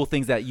some cool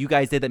things that you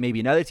guys did that maybe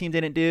another team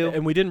didn't do.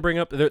 And we didn't bring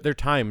up their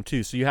time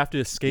too, so you have to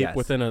escape Yes.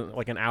 within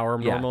an hour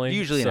Yeah, normally.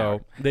 usually an so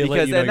hour. they let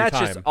Because you know and your that's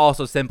time. just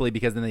also simply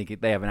because then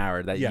they have an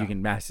hour that Yeah. you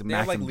can They have like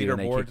maximum do and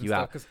they leaderboards kick and you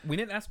stuff, out. because we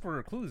didn't ask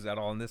for clues at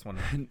all in this one.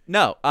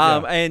 No.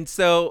 And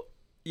so,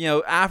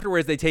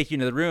 afterwards they take you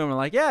into the room and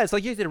like, yeah, it's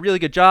like you did a really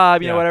good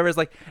job, Yeah. whatever. It's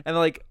like, and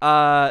they're like,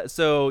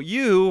 so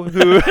you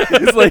who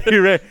is like,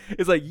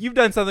 it's like you've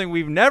done something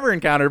we've never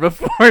encountered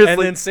before. It's And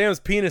like, then Sam's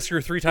penis grew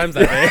 3 times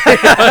that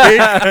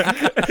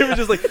day. it was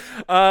just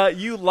like,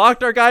 you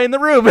locked our guy in the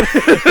room.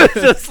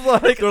 Just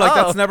like, They're like, oh.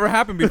 that's never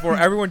happened before.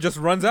 Everyone just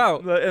runs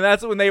out. And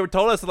that's when they were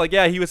told us, like,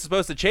 yeah, he was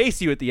supposed to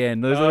chase you at the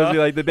end. That was supposed to be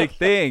like the big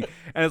thing.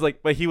 And it's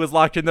like, but he was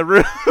locked in the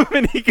room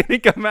and he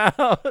couldn't come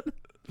out.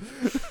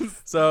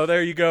 So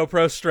there you go,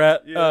 pro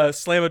strat. Yeah.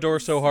 Slam a door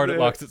so hard it Yeah.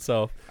 locks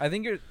itself. I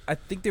think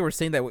they were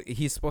saying that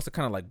he's supposed to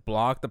kind of like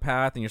block the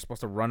path, and you're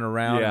supposed to run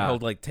around, Yeah. and he'll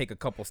like take a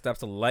couple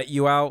steps to let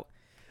you out.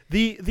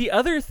 The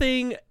other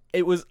thing,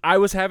 I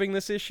was having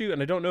this issue,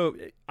 and I don't know.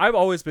 I've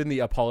always been the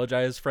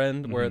apologize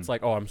friend, where it's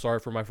like, oh, I'm sorry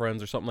for my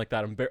friends or something like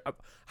that. I'm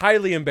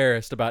highly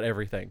embarrassed about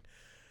everything.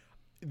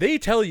 They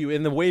tell you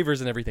in the waivers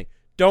and everything,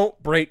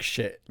 don't break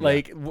shit.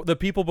 Like the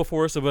people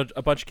before us, a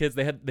bunch of kids,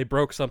 they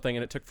broke something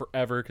and it took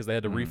forever because they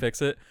had to refix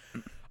it.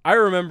 I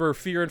remember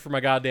fearing for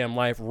my goddamn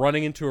life,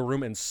 running into a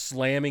room and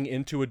slamming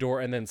into a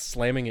door and then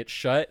slamming it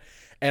shut.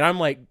 And I'm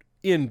like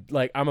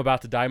I'm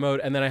about to die mode.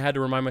 And then I had to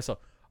remind myself,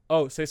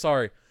 oh, say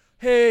sorry.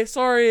 Hey,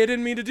 sorry, I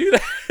didn't mean to do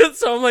that.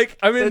 So I'm like,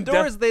 I'm in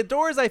the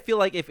doors. I feel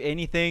like if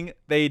anything,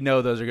 they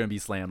know those are going to be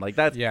slammed. Like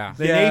that's the Yeah.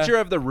 nature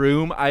of the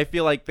room. I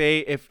feel like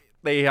if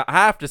they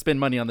have to spend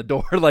money on the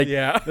door, like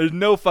there's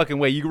no fucking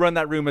way you run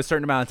that room a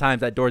certain amount of times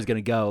that door's going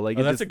to go. Like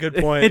that's a good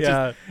point.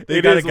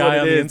 They got a guy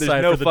on the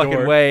inside. There's no fucking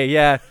door. way.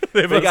 Yeah,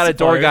 they got a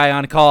door guy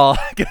on call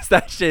because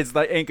that shit's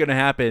like ain't going to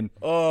happen.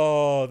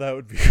 Oh, that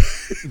would be.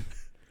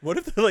 What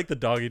if the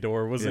doggy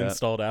door was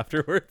installed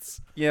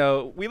afterwards? We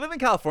live in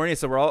California,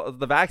 so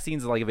the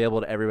vaccines are like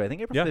available to everybody. I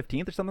think April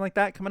 15th or something like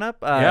that coming up.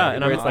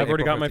 And I've like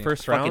already got my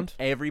first round.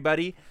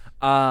 Everybody.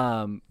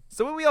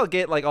 So when we all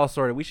get like all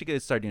sorted, we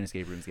should start doing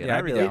escape rooms again. Yeah, I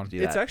really like to do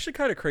that. It's actually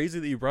kind of crazy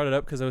that you brought it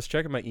up because I was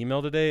checking my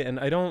email today and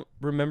I don't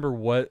remember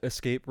what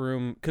escape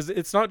room, because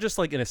it's not just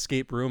like an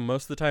escape room.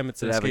 Most of the time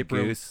it's an escape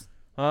room. Goose?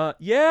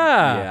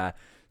 Yeah.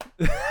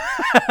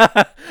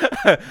 I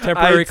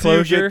Temporary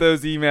closure. Get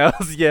those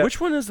emails. Yeah.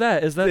 Which one is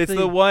that? Is that it's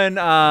the one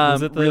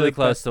really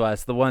close to to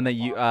us. The one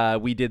that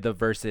we did the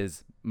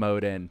versus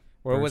mode in.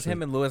 Where it was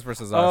him and Lewis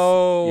versus us.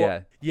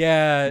 Oh,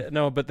 yeah.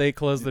 No, but they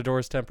closed the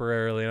doors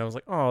temporarily, and I was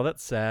like, oh,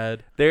 that's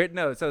sad. They're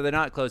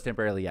not closed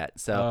temporarily yet.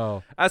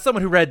 So, as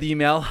someone who read the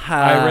email,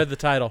 I read the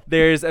title.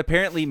 There's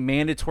apparently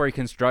mandatory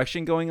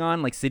construction going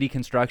on, like city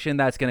construction,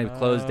 that's going to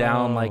close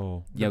down, like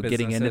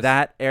getting into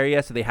that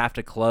area. So they have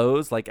to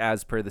close, like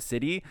as per the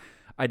city.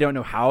 I don't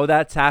know how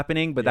that's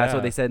happening, but that's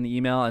what they said in the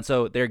email. And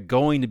so they're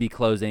going to be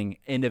closing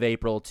end of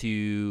April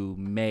to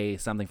May,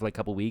 something for like a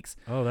couple weeks.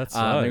 Oh, that's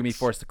they're going to be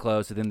forced to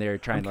close. So then they're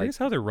trying to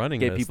how they're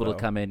running get people to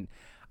come in.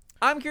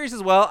 I'm curious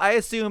as well. I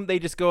assume they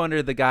just go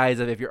under the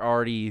guise of if you're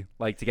already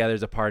like together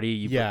as a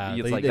party,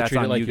 it's like that's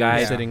on you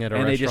guys, sitting at a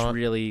and restaurant. they just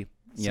really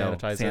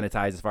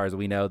sanitize as far as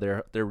we know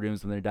their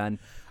rooms when they're done.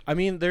 I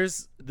mean,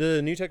 there's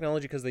the new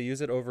technology because they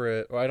use it over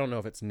at. Well, I don't know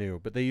if it's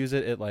new, but they use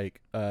it at like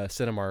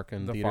Cinemark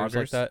and the theaters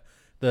like that.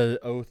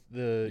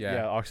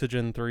 The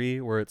Oxygen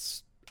 3, where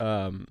it's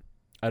I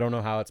don't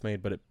know how it's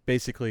made, but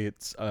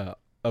it's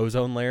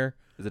ozone layer.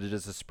 Is it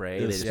just a spray?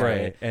 It's a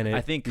spray, and I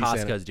think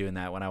Costco's doing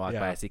that. When I walk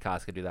by, I see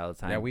Costco do that all the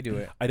time. Yeah, we do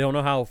it. I don't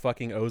know how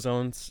fucking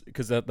ozone's,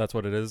 because that's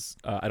what it is.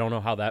 I don't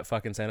know how that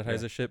fucking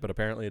sanitizes shit, but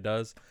apparently it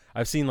does.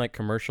 I've seen like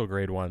commercial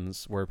grade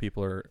ones where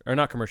people or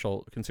not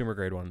commercial, consumer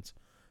grade ones.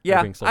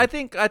 Yeah, I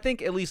think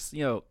at least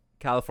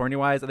California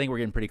wise, I think we're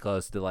getting pretty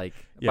close to like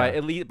by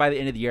the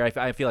end of the year.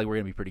 I feel like we're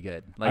gonna be pretty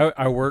good. Like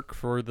I work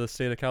for the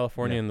state of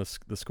California in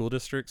the school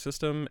district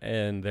system,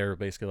 and they're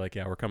basically like,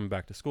 we're coming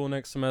back to school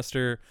next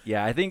semester.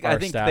 Yeah, I think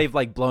staff, they've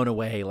like blown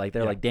away. Like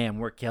they're like, damn,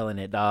 we're killing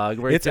it, dog.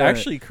 It's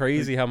actually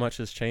crazy how much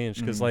has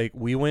changed because like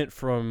we went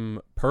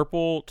from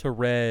purple to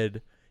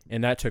red,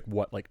 and that took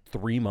like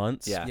 3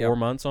 months, 4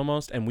 months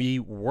almost, and we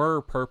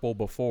were purple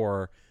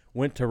before,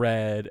 went to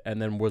red,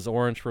 and then was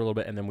orange for a little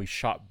bit, and then we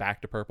shot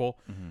back to purple.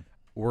 Mm-hmm.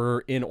 We're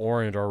in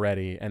orange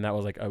already, and that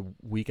was like a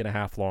week and a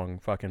half long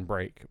fucking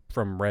break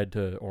from red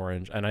to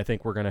orange, and I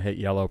think we're gonna hit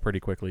yellow pretty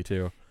quickly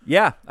too.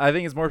 Yeah, I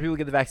think as more people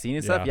get the vaccine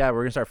and stuff,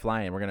 we're gonna start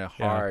flying. We're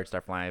gonna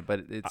start flying,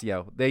 but it's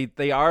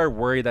they are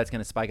worried that's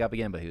gonna spike up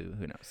again, but who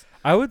knows?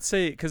 I would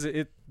say because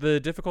the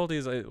difficulty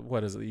is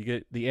what is it? You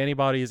get the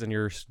antibodies and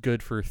you're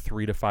good for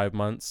 3 to 5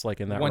 months, like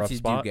in that rough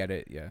spot. Once you do get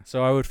it, yeah.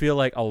 So I would feel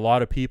like a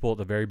lot of people at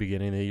the very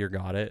beginning of the year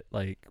got it.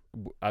 Like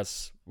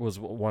us was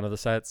one of the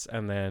sets,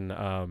 and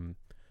then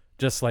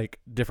just like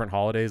different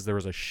holidays, there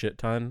was a shit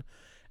ton.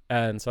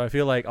 And so I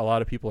feel like a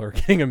lot of people are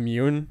getting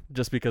immune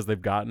just because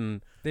they've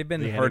been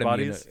herd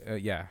antibodies.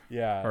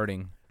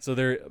 Hurting.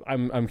 So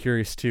I'm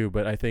curious too,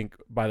 but I think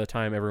by the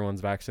time everyone's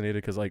vaccinated,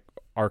 because like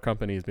our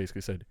company has basically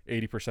said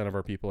 80% of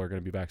our people are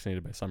going to be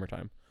vaccinated by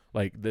summertime.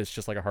 Like it's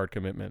just like a hard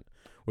commitment,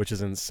 which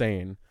is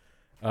insane.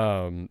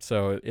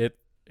 So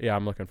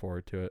I'm looking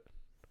forward to it.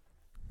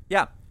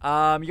 Yeah.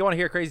 You want to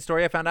hear a crazy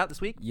story I found out this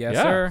week? Yes,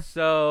 sir.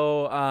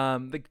 So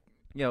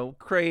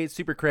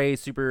super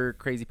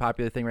crazy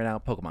popular thing right now,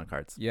 Pokemon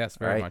cards. Yes,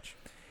 very much.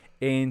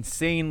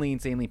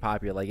 Insanely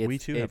popular. Like we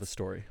too have a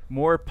story.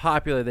 More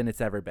popular than it's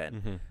ever been.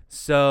 Mm-hmm.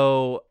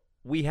 So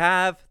we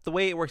have, the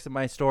way it works in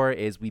my store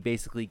is we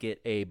basically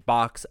get a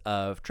box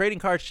of trading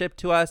cards shipped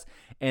to us,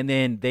 and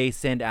then they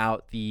send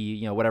out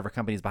the, whatever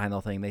company's behind the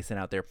whole thing, they send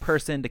out their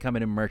person to come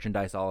in and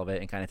merchandise all of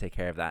it and kind of take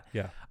care of that.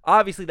 Yeah.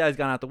 Obviously that has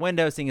gone out the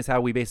window, seeing as how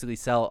we basically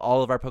sell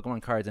all of our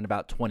Pokemon cards in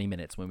about 20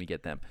 minutes when we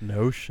get them.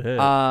 No shit.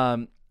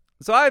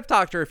 So I've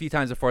talked to her a few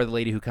times before, the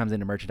lady who comes in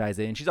to merchandise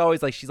it, and she's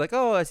like,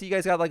 oh, I see you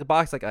guys got like a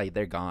box. Like, oh,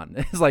 they're gone.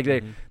 It's like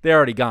they're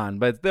already gone,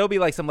 but there'll be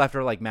like some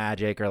leftover like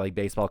Magic or like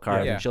baseball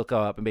cards, and she'll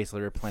go up and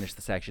basically replenish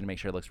the section to make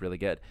sure it looks really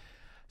good.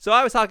 So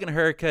I was talking to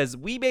her because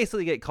we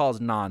basically get calls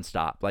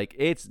nonstop. Like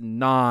it's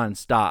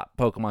nonstop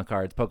Pokemon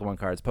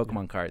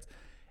cards.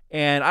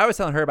 And I was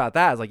telling her about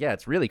that. I was like, yeah,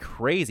 it's really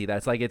crazy.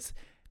 That's like it's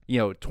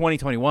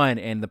 2021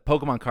 and the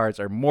Pokemon cards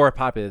are more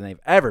popular than they've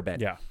ever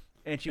been. Yeah.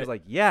 And she was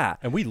like, yeah.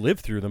 And we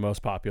lived through the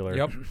most popular.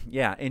 Yep.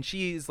 Yeah. And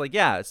she's like,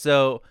 yeah.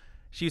 So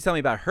she was telling me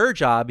about her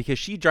job because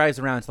she drives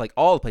around to like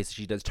all the places.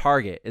 She does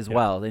Target as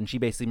well. And she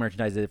basically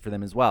merchandises it for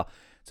them as well.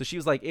 So she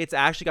was like, it's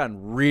actually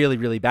gotten really,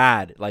 really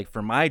bad, like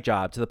for my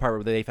job, to the part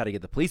where they've had to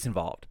get the police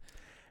involved.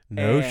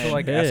 No And- shit. So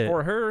like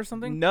escort her or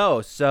something.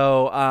 No.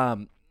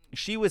 So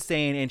she was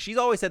saying, and she's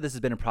always said this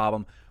has been a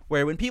problem,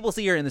 where when people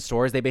see her in the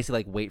stores, they basically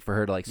like wait for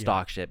her to like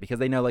stock shit because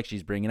they know like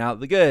she's bringing out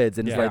the goods,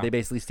 and it's Yeah. like they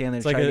basically stand there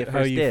It's and try to like get how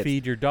first you dibs.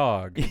 feed your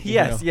dog. you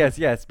Yes, know?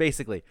 yes,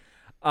 basically.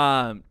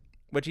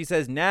 But she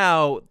says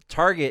now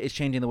Target is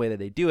changing the way that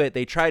they do it.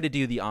 They try to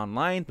do the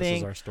online This is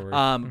thing. our story.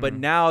 But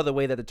now the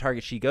way that the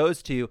Target she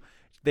goes to,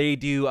 they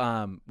do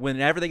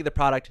whenever they get the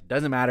product,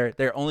 doesn't matter.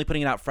 They're only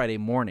putting it out Friday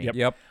morning.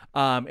 Yep.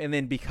 And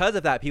then because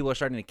of that, people are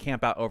starting to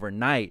camp out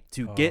overnight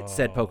to get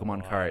said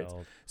Pokemon cards.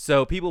 wild.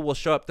 So people will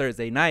show up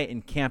Thursday night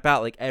and camp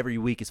out like every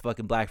week is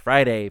fucking Black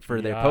Friday for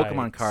their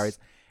Pokemon Yikes. cards.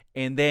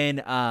 And then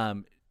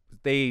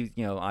they,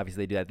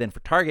 obviously they do that then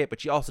for Target,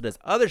 but she also does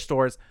other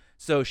stores.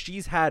 So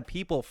she's had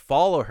people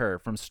follow her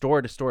from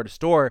store to store to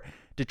store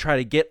to try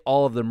to get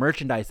all of the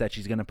merchandise that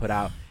she's going to put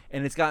out.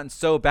 And it's gotten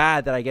so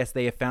bad that I guess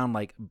they have found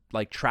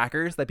like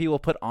trackers that people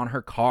put on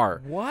her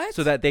car. What?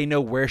 So that they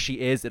know where she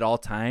is at all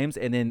times.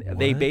 And then they What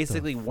the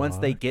basically, once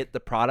they fuck? get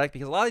the product,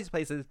 because a lot of these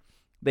places,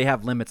 they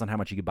have limits on how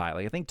much you could buy.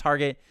 Like I think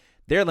Target,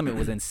 their limit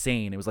was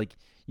insane. It was like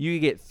you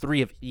could get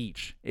 3 of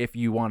each if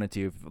you wanted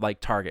to,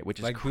 like Target, which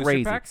is like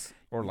crazy. booster packs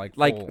or like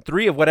Like full?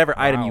 3 of whatever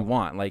item you Wow.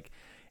 want. Like,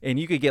 and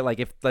you could get like,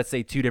 if let's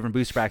say 2 different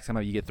booster packs come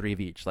out, you get 3 of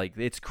each. Like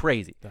it's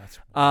crazy. That's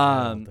Um,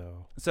 wild,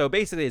 though. So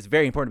basically, it's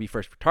very important to be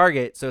first for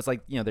Target. So it's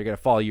like, they're going to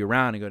follow you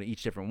around and go to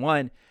each different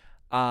one.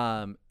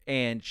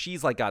 And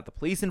she's like got the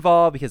police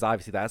involved because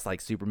obviously that's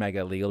like super mega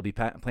illegal to be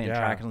playing Yeah.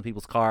 trackers on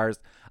people's cars.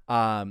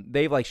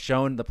 They've like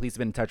shown the police have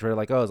been in touch with her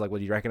like, oh, it's like, well,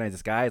 do you recognize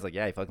this guy? He's like,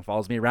 yeah, he fucking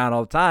follows me around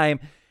all the time.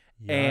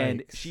 And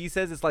Yikes. she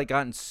says it's like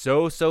gotten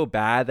so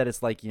bad that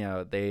it's like,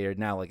 they are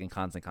now like in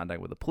constant contact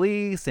with the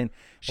police, and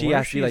she wonder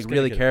has if to be she's like gonna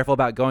really get- careful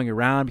about going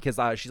around because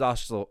she's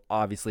also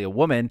obviously a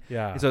woman.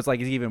 Yeah. So it's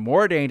like it's even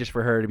more dangerous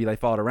for her to be like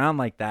followed around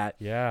like that.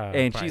 Yeah.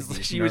 And By she these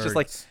was just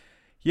like, nerds.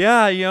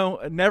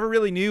 yeah, never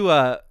really knew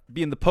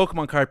being the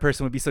Pokemon card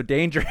person would be so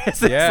dangerous.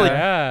 It's Yeah. like,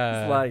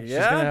 yeah. it's like, she's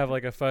yeah, gonna have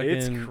like a fucking.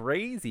 it's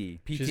crazy.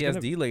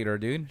 PTSD later,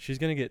 dude. She's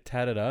gonna get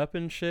tatted up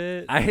and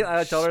shit.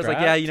 I told her, I was like,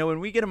 yeah, strapped. when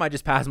we get them, I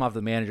just pass them off to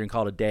the manager and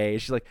call it a day.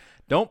 She's like,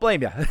 don't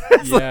blame you.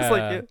 It's Yeah.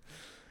 like,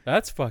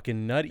 That's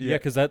fucking nutty. Yeah, Yeah.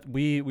 because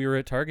we were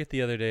at Target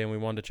the other day and we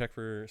wanted to check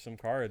for some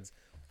cards.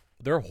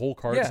 Their whole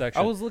card Yeah,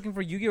 section. I was looking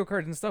for Yu-Gi-Oh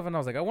cards and stuff, and I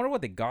was like, I wonder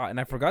what they got, and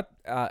I forgot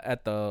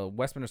at the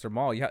Westminster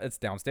Mall. Yeah, it's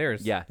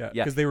downstairs. yeah, yeah,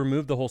 yeah. because they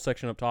removed the whole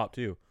section up top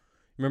too.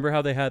 Remember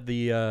how they had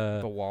the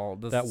wall,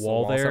 that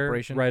wall there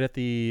separation. right at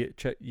the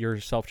your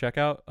self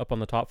checkout up on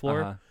the top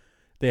floor? Uh-huh.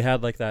 They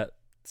had like that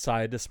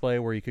side display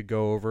where you could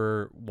go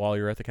over while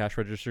you're at the cash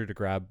register to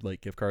grab like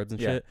gift cards and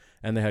Yeah. shit,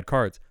 and they had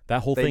cards.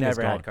 That whole They thing is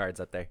never gone. had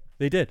cards up there.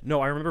 They did. No,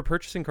 I remember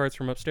purchasing cards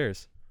from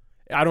upstairs.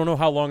 I don't know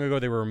how long ago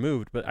they were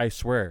removed, but I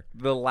swear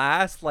The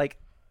last like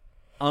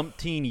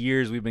umpteen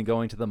years we've been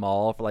going to the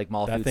mall for like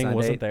mall That food thing Sunday,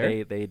 wasn't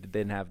there? They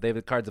didn't have.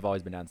 The cards have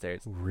always been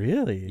downstairs.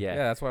 really. Yeah.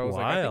 Yeah, that's why I was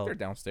like, I think Wild. they're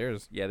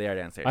downstairs. Yeah, they are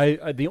downstairs.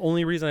 I the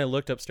only reason I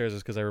looked upstairs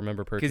is because I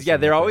remember purchasing. Because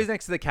they're it always there.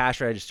 next to the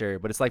cash register,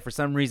 but it's like for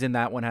some reason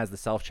that one has the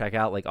self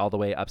checkout like all the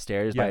way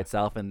upstairs by Yeah.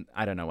 itself, and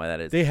I don't know why that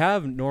is. They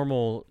have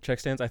normal check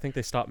stands. I think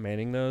they stopped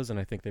manning those, and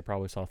I think they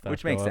probably saw theft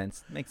Which go makes up.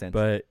 sense. Makes sense.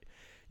 But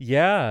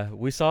yeah,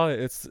 we saw it.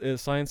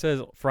 It's sign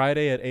says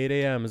Friday at 8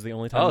 a.m. is the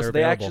only time oh, they're so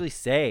they available. actually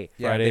say.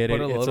 Yeah, Friday they at put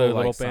 8, a it's little, a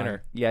little like, sign.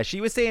 banner. Yeah,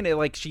 she was saying it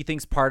like she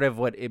thinks part of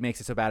what it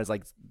makes it so bad is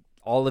like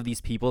all of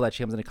these people that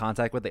she comes into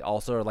contact with, they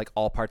also are like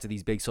all parts of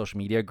these big social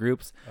media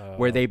groups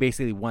where they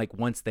basically like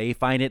once they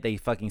find it, they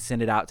fucking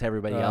send it out to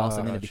everybody else,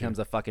 and then it gotcha. becomes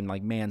a fucking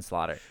like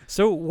manslaughter.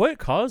 So what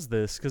caused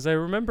this? Because I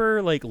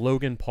remember like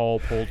Logan Paul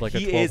pulled like a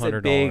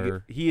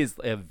 $1,200. He is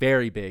a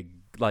very big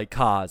like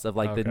cause of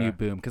like the new Okay.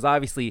 boom, because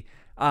obviously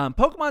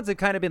Pokemon's have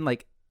kind of been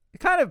like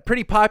kind of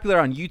pretty popular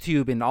on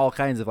YouTube and all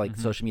kinds of like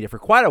social media for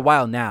quite a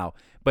while now,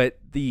 but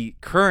the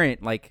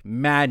current like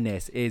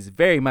madness is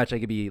very much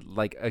like could be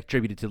like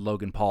attributed to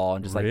Logan Paul,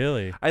 and just like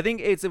Really? I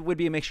think it would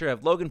be a mixture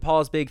of Logan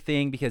Paul's big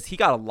thing because he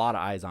got a lot of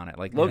eyes on it.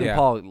 Like Logan Yeah.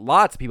 Paul,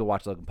 lots of people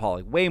watch Logan Paul,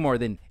 like way more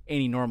than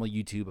any normal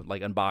YouTube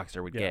like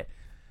unboxer would Yeah. get.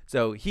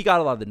 So he got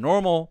a lot of the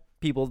normal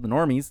people, the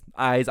normies,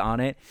 eyes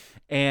on it,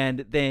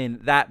 and then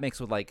that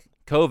mixed with like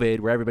COVID,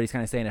 where everybody's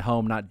kind of staying at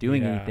home, not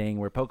doing Yeah. anything,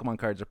 where Pokemon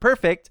cards are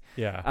perfect.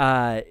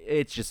 Yeah.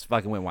 It's just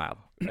fucking went wild.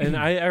 And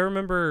I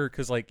remember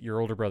because like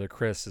your older brother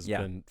Chris has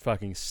Yeah. been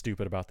fucking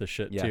stupid about this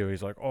shit Yeah. too.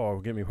 He's like, oh,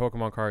 get me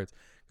Pokemon cards.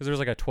 Because there's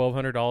like a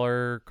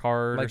 $1,200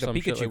 card Like or the some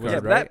shit Pikachu like card, Yeah,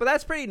 that. but, right? but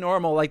that's pretty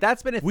normal. Like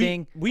that's been a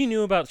thing. We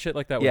knew about shit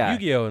like that Yeah.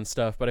 with Yu-Gi-Oh and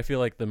stuff, but I feel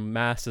like the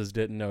masses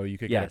didn't know you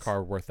could get Yes. a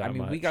card worth that I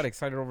mean, much. we got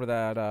excited over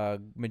that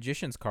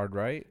Magician's card,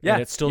 right? Yeah,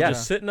 and it's still yeah.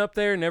 just sitting up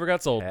there, never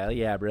got sold. Hell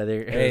yeah,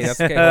 brother. Hey, that's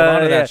okay. Hold on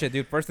to Yeah. that shit,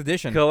 dude. First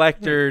edition.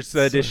 Collector's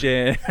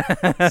edition.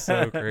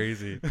 So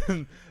crazy.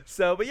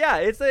 So, but yeah,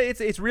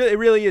 it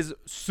really is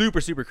super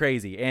super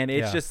crazy, and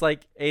it's just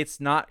like it's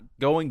not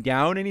going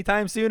down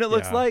anytime soon. It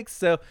looks like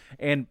so,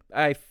 and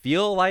I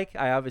feel like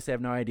I obviously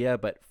have no idea,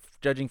 but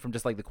judging from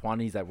just like the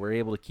quantities that we're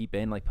able to keep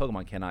in, like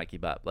Pokemon cannot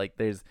keep up. Like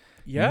there's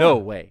no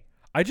way.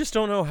 I just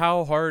don't know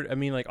how hard. I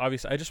mean, like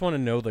obviously, I just want to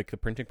know like the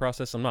printing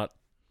process. I'm not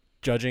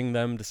judging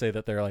them to say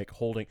that they're like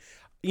holding.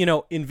 You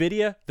know,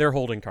 NVIDIA, they're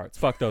holding cards.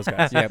 Fuck those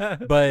guys.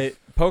 But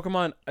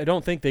Pokemon, I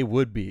don't think they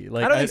would be.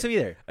 Like, I don't think so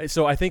either.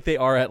 So I think they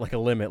are at like a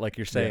limit, like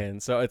you're saying. Yeah.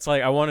 So it's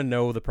like I want to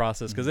know the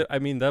process because I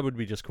mean that would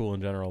be just cool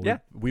in general. Yeah.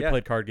 We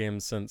played card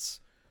games since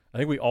I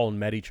think we all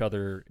met each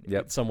other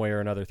some way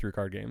or another through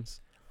card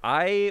games.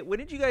 When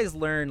did you guys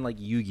learn like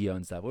Yu-Gi-Oh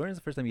and stuff? When was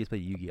the first time you guys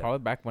played Yu-Gi-Oh? Probably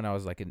back when I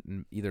was like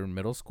in either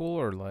middle school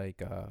or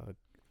like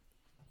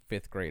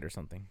 5th grade or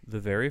something.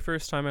 The very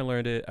first time I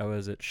learned it, I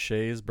was at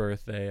Shay's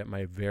birthday at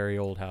my very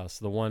old house.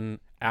 The one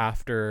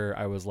after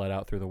I was let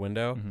out through the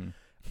window.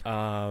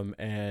 Mm-hmm.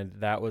 And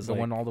that was the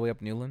one all the way up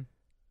Newland.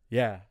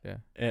 Yeah.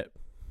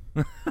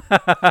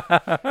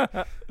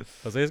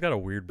 Jose's got a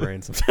weird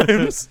brain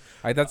sometimes.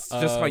 That's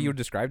just how you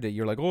described it.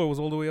 You're like, oh, it was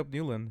all the way up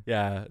Newland.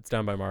 Yeah, it's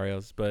down by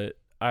Mario's. But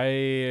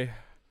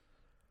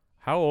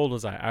how old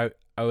was I?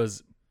 I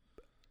was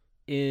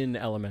in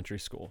elementary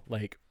school,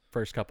 like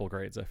first couple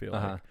grades, I feel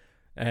like.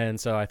 And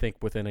so I think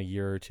within a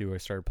year or two, I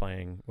started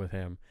playing with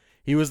him.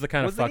 He was the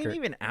kind of fucker. Was the game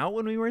even out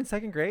when we were in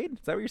 2nd grade? Is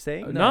that what you're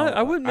saying? No,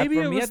 I wouldn't. Maybe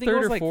it was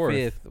 3rd or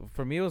 4th. 5th.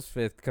 For me, it was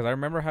 5th because I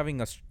remember having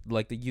the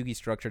Yugi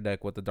structure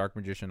deck with the Dark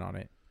Magician on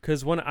it.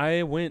 Because when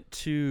I went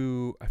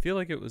to, I feel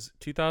like it was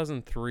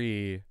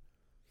 2003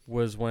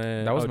 was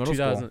when that was middle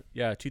school.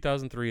 Yeah,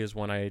 2003 is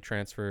when I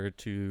transferred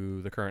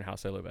to the current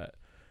house I live at.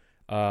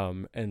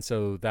 And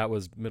so that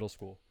was middle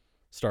school,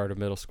 start of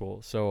middle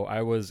school. So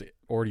I was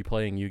already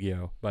playing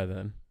Yu-Gi-Oh by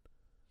then.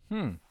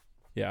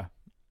 Yeah.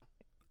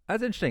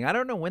 That's interesting. I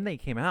don't know when they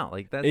came out.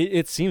 Like that.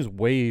 It seems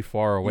way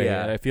far away.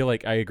 Yeah. I feel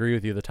like I agree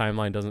with you. The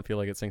timeline doesn't feel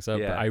like it syncs up.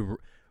 Yeah. But I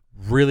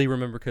really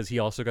remember because he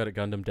also got a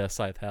Gundam Death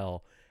Scythe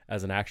Hell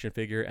as an action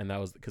figure, and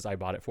that was because I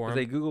bought it for him.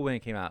 They Google when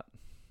it came out.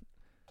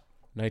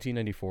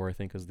 1994, I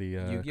think, is the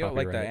Yu-Gi-Oh,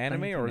 like the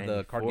anime or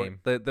the card game?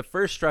 The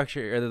first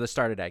structure or the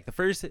starter deck. The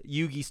first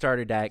Yugi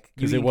starter deck.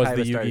 Because it was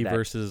the Yugi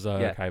versus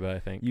Kaiba, I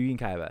think. Yugi and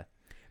Kaiba.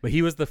 But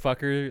he was the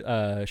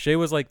fucker. Shay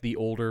was like the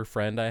older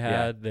friend I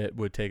had that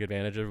would take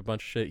advantage of a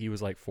bunch of shit. He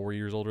was like 4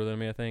 years older than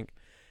me, I think.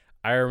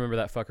 I remember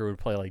that fucker would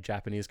play like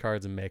Japanese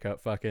cards and make up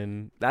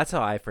fucking. That's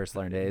how I first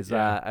learned it.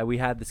 We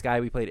had this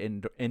guy we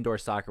played indoor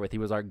soccer with. He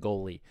was our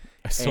goalie.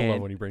 I still love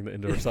when you bring the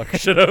indoor soccer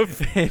shit up.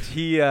 And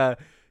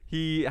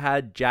he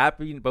had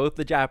both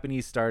the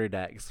Japanese starter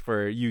decks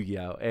for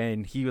Yu-Gi-Oh,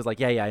 and he was like,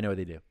 yeah, I know what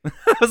they do.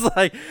 I was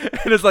like,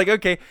 and it's like,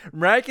 okay,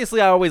 miraculously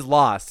I always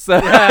lost. So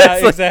yeah,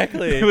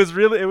 exactly. It was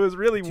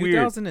really weird.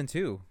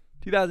 2002.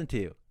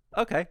 2002.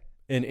 Okay.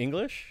 In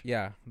English?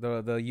 Yeah,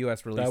 the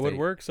U.S. release that would date.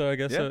 work. So I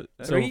guess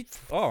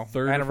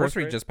third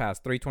anniversary just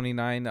passed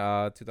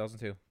 3/29,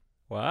 2002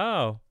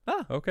 Wow.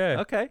 Oh, okay.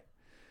 Okay.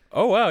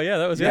 Oh wow, yeah,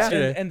 that was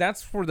yesterday. And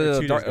that's for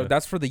the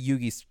that's for the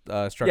Yugi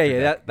structure.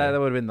 Yeah, that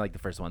would have been like the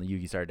first one, the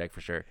Yugi starter deck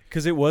for sure.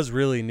 Because it was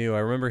really new. I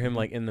remember him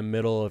like in the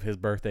middle of his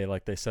birthday,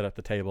 like they set up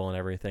the table and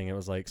everything. It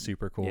was like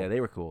super cool. Yeah, they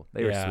were cool.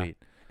 They were sweet.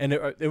 And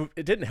it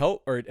didn't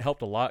help, or it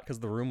helped a lot because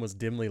the room was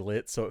dimly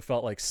lit, so it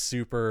felt like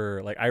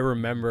super. Like I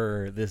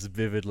remember this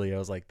vividly. I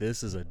was like,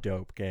 "This is a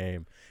dope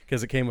game,"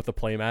 because it came with the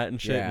playmat and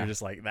shit. And you're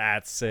just like,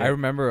 "That's sick." I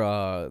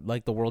remember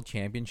like the World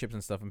Championships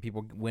and stuff, and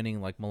people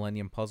winning like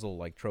Millennium Puzzle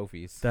like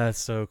trophies. That's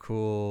so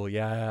cool.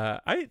 Yeah,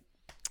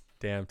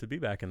 damn, to be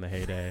back in the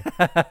heyday.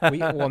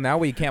 Now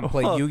we can't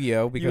play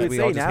Yu-Gi-Oh because we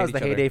all just now is the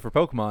heyday for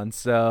Pokemon.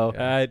 So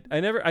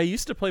I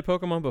used to play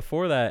Pokemon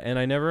before that, and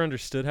I never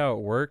understood how it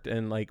worked.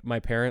 And like my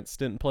parents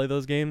didn't play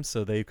those games,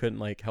 so they couldn't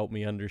like help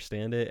me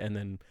understand it. And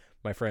then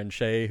my friend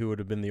Shay, who would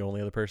have been the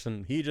only other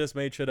person, he just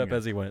made shit up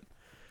as he went.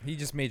 He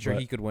just made sure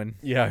he could win.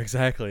 Yeah,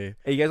 exactly.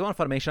 Hey, you guys want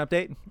a Funimation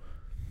update?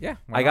 Yeah,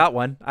 I got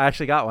one. I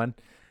actually got one.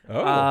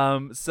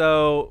 Oh.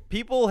 So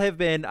I've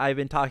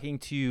been talking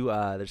to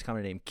there's a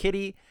comment named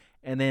Kitty.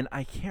 And then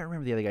I can't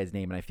remember the other guy's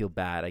name, and I feel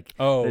bad. Like,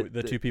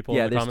 the two people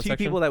in the comment section? there's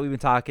two people that we've been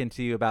talking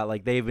to about,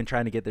 like, they've been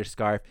trying to get their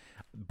scarf.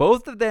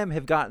 Both of them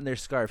have gotten their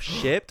scarf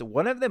shipped.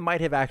 One of them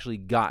might have actually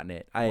gotten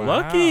it.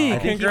 Lucky! I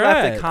think Congrats.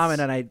 he left a comment,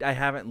 and I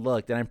haven't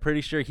looked, and I'm pretty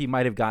sure he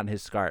might have gotten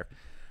his scarf.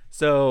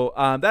 So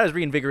that has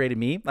reinvigorated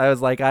me. I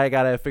was like, I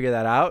got to figure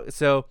that out.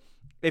 So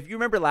if you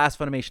remember last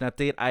Funimation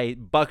update, I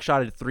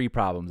buckshotted 3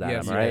 problems at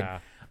him, right?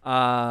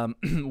 Yeah.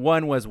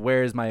 One was,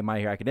 where's my My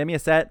Hero Academia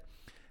set?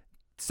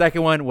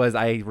 Second one was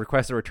I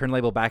requested a return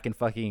label back in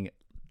fucking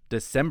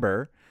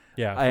December.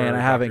 Yeah. And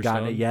I haven't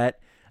gotten it yet.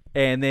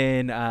 And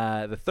then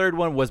the third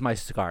one was my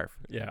scarf.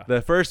 Yeah.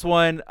 The first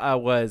one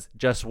was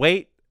just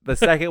wait. The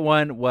second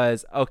one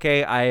was,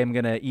 okay, I am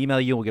going to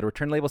email you. We'll get a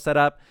return label set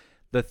up.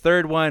 The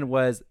third one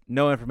was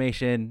no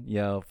information,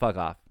 fuck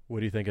off. What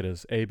do you think it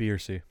is? A, B, or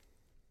C?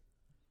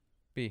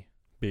 B.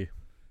 B.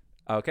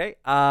 Okay.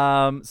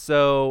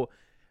 So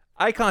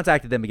I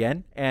contacted them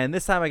again, and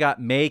this time I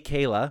got May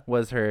Kayla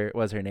was her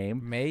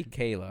name. May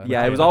Kayla.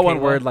 Yeah, it was all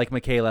one word like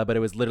Michaela, but it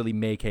was literally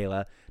May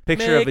Kayla.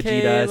 Picture of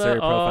Vegeta as her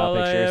profile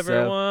picture.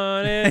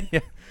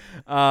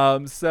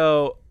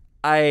 So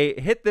I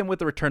hit them with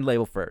the return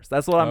label first.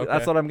 That's what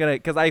I'm gonna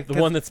the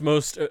one that's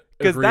most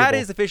because that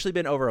has officially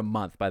been over a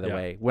month, by the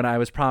way, when I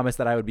was promised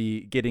that I would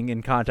be getting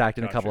in contact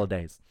in a couple of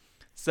days.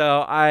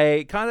 So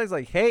I contacted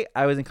like, hey,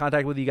 I was in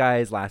contact with you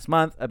guys last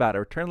month about a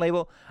return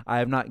label. I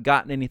have not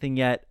gotten anything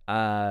yet.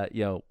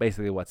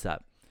 Basically what's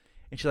up?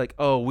 And she's like,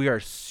 oh, we are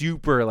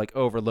super like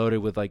overloaded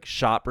with like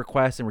shop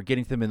requests, and we're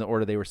getting them in the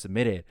order they were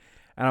submitted.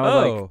 And I was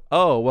like,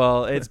 oh,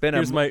 well, it's been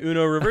Here's my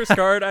Uno reverse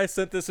card. I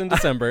sent this in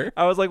December.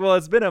 I was like, well,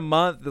 it's been a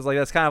month. It's like,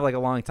 that's kind of like a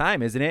long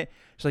time, isn't it?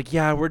 She's like,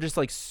 yeah, we're just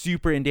like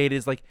super inundated.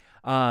 It's like,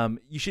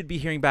 you should be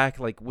hearing back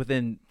like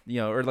within,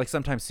 or like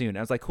sometime soon. I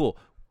was like, cool.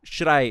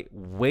 Should I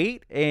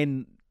wait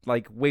and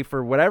like wait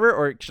for whatever,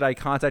 or should I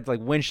contact, like,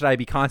 when should I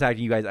be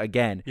contacting you guys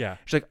again? Yeah.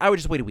 She's like, I would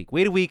just wait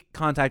a week,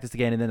 contact us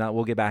again, and then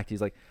we'll get back to you.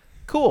 He's like,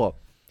 cool.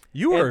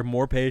 You are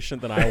more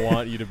patient than I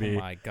want you to be. Oh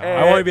my God.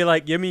 I want to be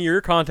like, give me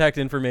your contact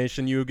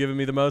information. You've given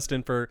me the most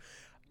info.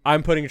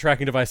 I'm putting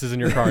tracking devices in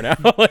your car now.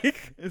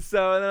 Like,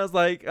 so, and I was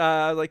like,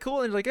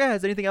 cool. And she's like, yeah,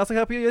 is there anything else I can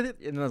help you with?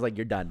 And I was like,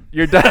 you're done.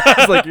 I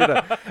was like, you're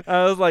done.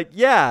 I was like,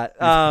 yeah.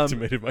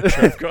 Activated my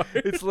trap card.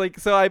 It's like,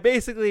 so I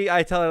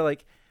tell her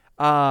like,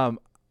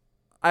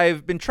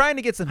 I've been trying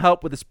to get some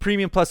help with this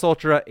Premium Plus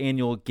Ultra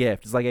annual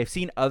gift. It's like, I've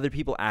seen other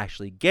people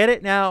actually get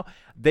it now.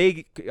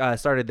 They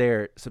started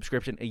their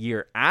subscription a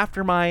year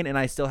after mine, and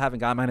I still haven't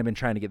got mine. I've been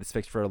trying to get this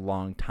fixed for a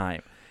long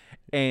time.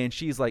 And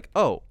she's like,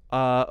 oh,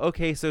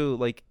 okay, so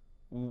like,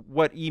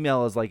 what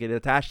email is like it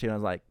attached to? And I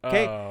was like,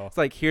 okay. It's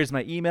like, here's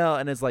my email.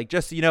 And it's like,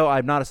 just so you know,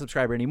 I'm not a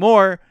subscriber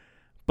anymore,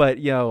 but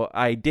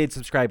I did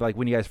subscribe like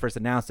when you guys first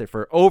announced it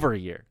for over a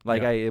year.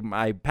 Like,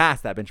 I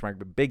passed that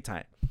benchmark big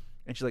time.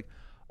 And she's like,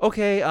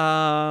 okay,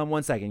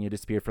 1 second. You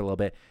disappeared for a little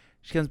bit.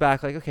 She comes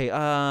back like, okay,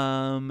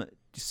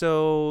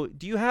 so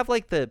do you have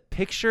like the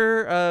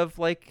picture of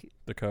like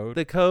the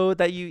code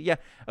that I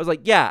was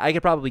like, yeah, I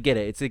could probably get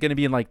it. It's going to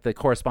be in like the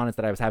correspondence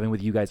that I was having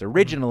with you guys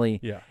originally.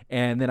 Yeah.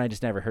 And then I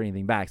just never heard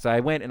anything back. So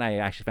I went and I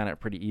actually found it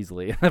pretty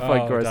easily, the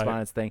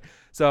correspondence thing.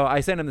 So I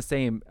sent him the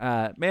same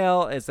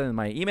mail. I sent him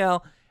my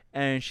email,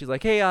 and she's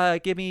like, hey,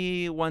 give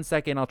me 1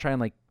 second. I'll try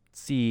and like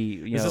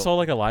see. Is this all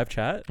like a live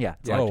chat? Yeah.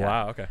 Oh,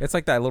 wow. Okay. It's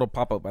like that little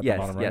pop-up at the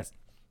bottom, right? Yes.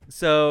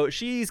 So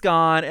she's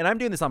gone, and I'm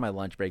doing this on my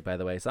lunch break, by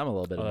the way, so I'm a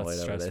little bit annoyed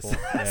over this.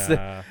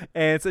 Yeah.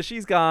 And so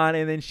she's gone,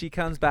 and then she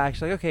comes back.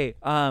 She's like, okay,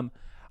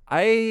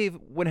 I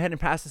went ahead and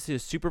passed this to a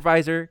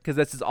supervisor because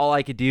this is all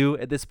I could do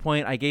at this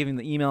point. I gave him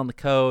the email and the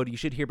code. You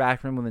should hear back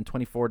from him within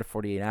 24 to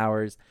 48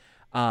 hours,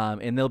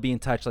 and they'll be in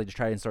touch like to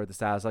try and sort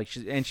this out.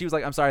 She was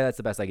like, I'm sorry, that's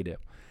the best I could do.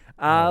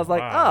 I was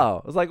like,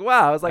 wow. I was like,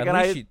 wow. I was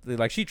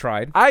like, she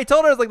tried. I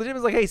told her, I was like, legit,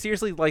 was like, hey,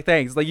 seriously, like,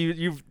 thanks. Like,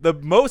 you've the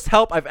most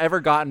help I've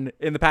ever gotten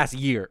in the past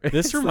year.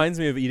 This reminds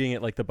me of eating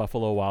at like the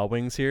Buffalo Wild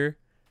Wings here,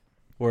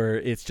 where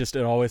it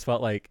always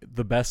felt like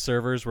the best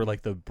servers were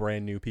like the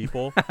brand new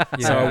people.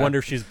 Yeah. So I wonder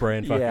if she's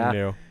brand fucking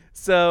new.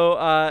 So,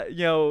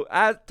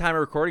 at time of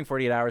recording,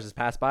 48 hours has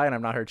passed by, and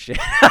I've not heard shit.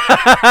 Oh,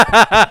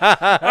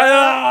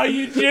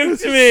 you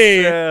juked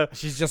me. Yeah.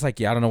 She's just like,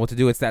 I don't know what to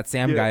do. It's that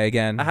Sam guy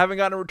again. I haven't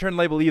gotten a return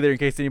label either, in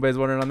case anybody's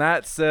wondering on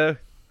that. So,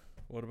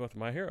 what about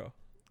My Hero?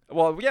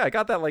 Well, yeah, I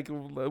got that like a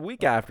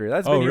week after.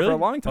 That's been here for a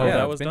long time. Oh,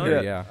 that was done?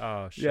 Here, yeah.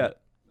 Oh, shit. Yeah.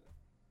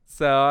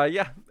 So,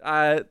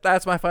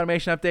 that's my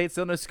Funimation update.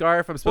 Still no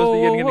Scarf. I'm supposed to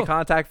be getting into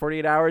contact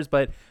 48 hours,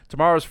 but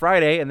tomorrow's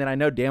Friday, and then I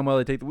know damn well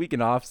they take the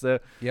weekend off. So,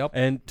 yep.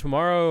 And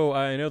tomorrow,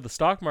 I know the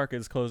stock market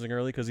is closing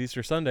early because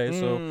Easter Sunday.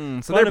 So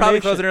they're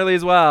probably closing early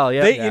as well.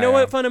 Yeah. You know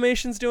what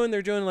Funimation's doing?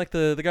 They're doing like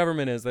the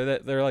government is.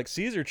 They're like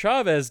Cesar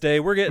Chavez Day.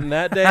 We're getting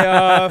that day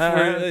off.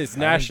 It's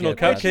National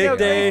Cupcake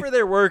Day for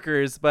their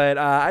workers, but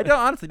I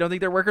honestly don't think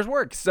their workers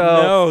work. So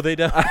no, they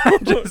don't.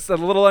 I'm just a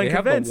little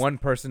unconvinced. They have the one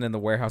person in the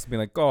warehouse being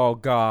like, "Oh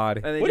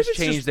God," and they just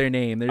changed their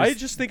name. I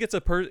just think it's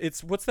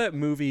it's what's that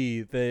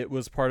movie that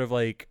was part of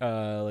like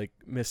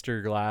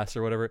Mr. Glass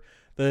or whatever.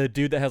 The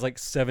dude that has like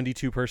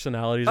 72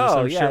 personalities or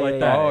some shit like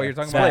that. Oh, you're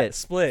talking about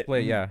Split.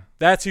 Yeah.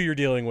 That's who you're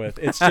dealing with.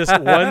 It's just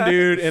one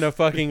dude in a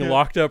fucking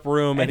locked up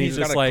room, and he's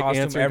just like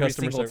answering every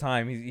customer single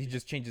time. He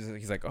just changes it.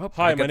 He's like, "Oh,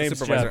 hi, my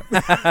name's Jeff."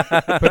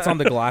 Puts on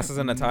the glasses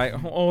and a tie.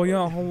 Oh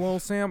yeah, hello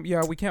Sam.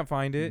 Yeah, we can't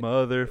find it.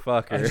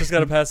 Motherfucker. I just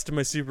gotta pass it to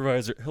my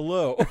supervisor.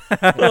 Hello.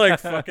 Like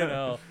fucking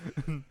hell.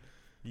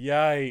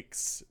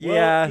 Yikes.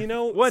 Yeah.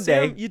 Well, one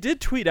Sam, day you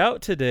did tweet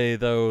out today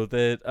though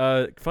that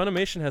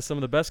Funimation has some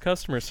of the best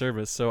customer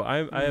service, so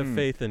I have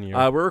faith in you.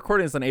 We're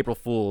recording this on April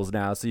Fools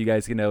now, so you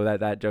guys can know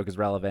that joke is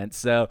relevant.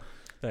 So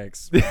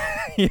thanks.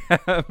 Yeah.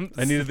 I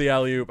needed the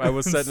alley-oop. I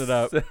was setting it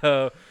up.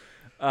 So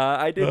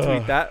I did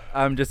tweet that.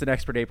 I'm just an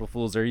expert April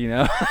Fools-er, you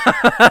know.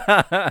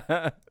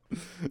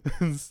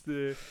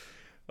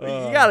 You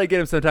gotta get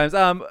them sometimes.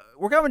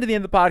 We're coming to the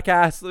end of the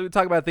podcast. We'll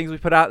talk about things we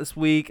put out this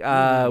week.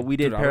 We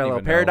did Parallel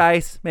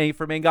Paradise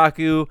for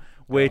Mangaku.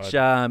 which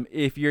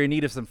if you're in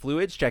need of some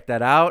fluids, check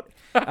that out.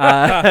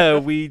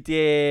 We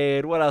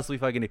did, what else we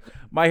fucking do?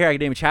 My Hero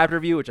Academia chapter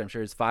review, which I'm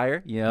sure is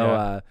fire. You know,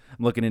 I'm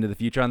looking into the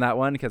future on that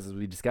one because as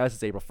we discussed,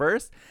 it's April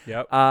 1st.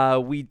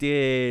 Yep. We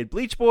did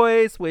Bleach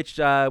Boys, which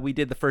we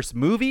did the first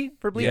movie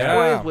for Bleach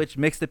Boys, which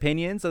mixed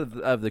opinions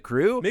of the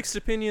crew. Mixed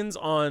opinions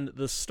on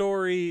the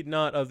story,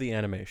 not of the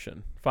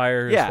animation.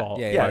 Fire is fault.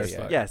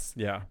 Yes.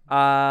 Yeah.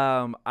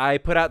 I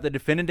put out the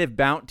definitive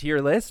Bount tier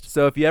list.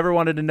 So if you ever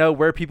wanted to know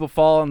where people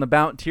fall on the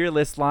Bount tier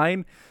list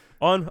line,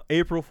 on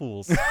April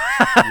Fools. And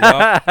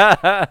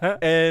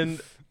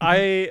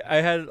I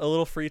had a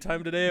little free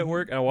time today at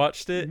work and I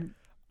watched it.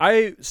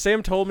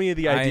 Sam told me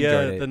the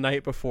idea the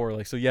night before,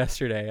 like so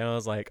yesterday, and I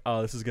was like,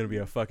 oh, this is gonna be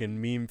a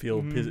fucking meme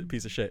filled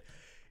piece of shit.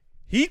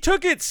 He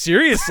took it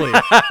seriously.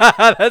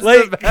 That's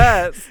like, the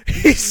best.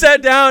 He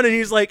sat down and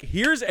he's like,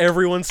 here's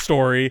everyone's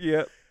story.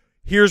 Yep.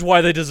 Here's why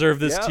they deserve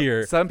this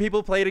tier. Some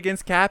people played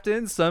against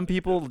captains. Some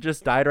people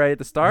just died right at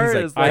the start.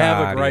 Like, I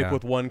have a gripe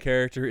with one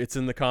character. It's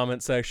in the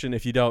comment section.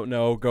 If you don't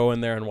know, go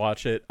in there and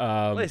watch it.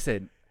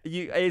 Listen,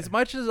 as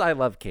much as I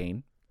love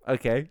Kane,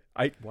 okay?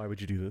 Why would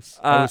you do this?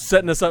 I was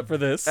setting us up for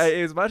this.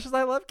 As much as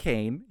I love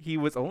Kane, he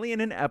was only in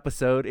an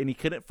episode and he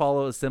couldn't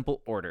follow a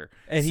simple order.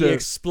 And he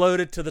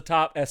exploded to the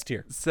top S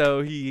tier.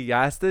 So he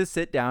has to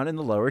sit down in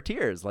the lower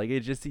tiers. Like,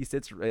 he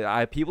sits.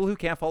 People who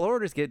can't follow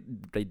orders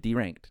get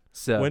deranked.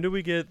 So when do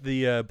we get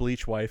the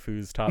Bleach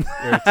waifus top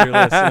tier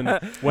list?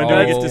 And when do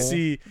I get to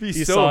see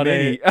so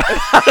many? All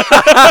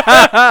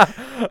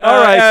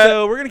right,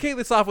 so we're gonna kick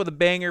this off with a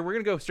banger. We're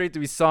gonna go straight to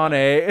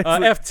Isane.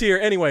 F tier.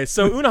 Anyway,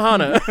 so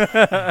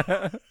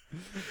Unohana.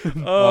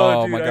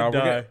 Oh dude, my god, we're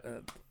gonna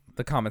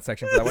the comment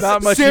section for that one.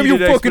 Not much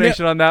needed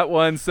explanation on that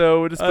one, so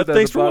we'll just put that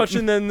thanks for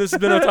watching. Then this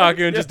has been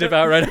Otaku, and just dip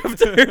out right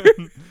after.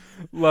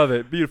 Love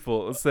it,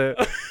 beautiful. So,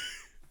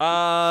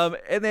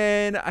 and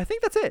then I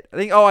think that's it. I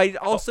think. Oh, I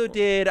also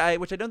did.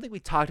 Which I don't think we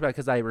talked about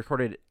because I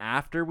recorded it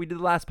after we did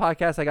the last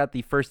podcast. I got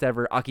the first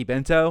ever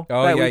Akibento.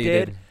 Oh yeah, you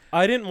did.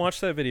 I didn't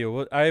watch that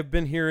video. I've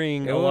been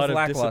hearing a lot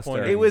of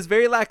disappointment. It was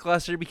very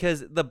lackluster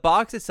because the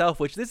box itself,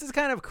 which this is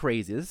kind of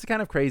crazy. This is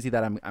kind of crazy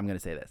that I'm going to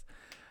say this.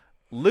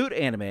 Loot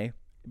Anime,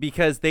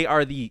 because they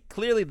are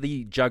clearly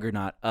the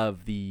juggernaut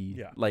of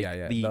the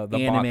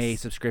anime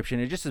box subscription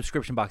and just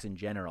subscription box in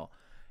general.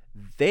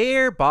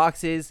 Their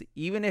boxes,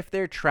 even if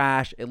they're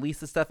trash, at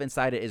least the stuff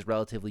inside it is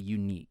relatively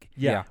unique.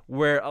 Yeah.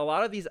 Where a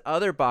lot of these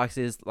other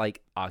boxes,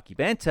 like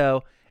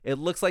Akibento, it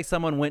looks like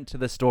someone went to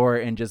the store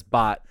and just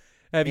bought.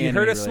 Have you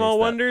heard of Small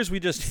Wonders? We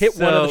just hit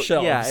one of the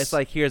shelves. Yeah, it's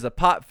like, here's a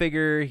pop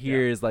figure,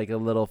 here's like a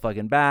little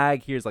fucking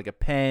bag, here's like a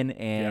pen,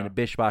 and a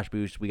bish bosh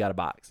boosh, we got a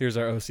box. Here's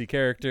our OC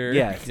character.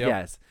 Yes,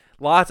 yes.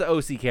 Lots of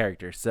OC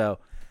characters. So,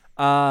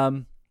 not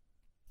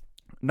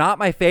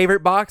my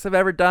favorite box I've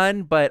ever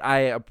done, but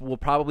I will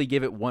probably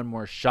give it one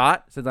more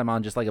shot since I'm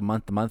on just like a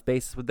month-to-month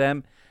basis with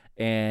them.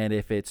 And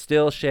if it's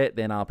still shit,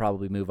 then I'll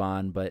probably move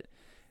on. But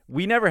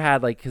we never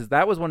had, like, because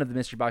that was one of the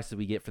mystery boxes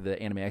we get for the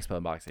Anime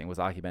Expo unboxing was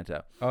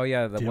Akibento. Oh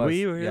yeah, Did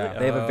we really? Yeah.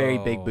 They have a very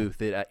big booth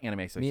at Anime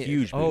Expo,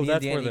 huge booth. Oh,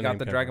 that's where you got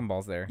the Dragon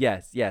Balls there.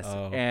 Yes.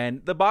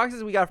 And the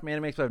boxes we got from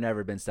Anime Expo have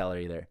never been stellar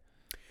either.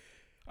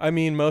 I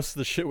mean, most of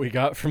the shit we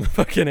got from the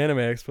fucking Anime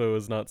Expo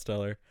was not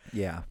stellar.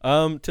 Yeah.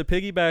 To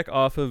piggyback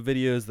off of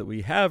videos that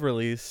we have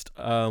released,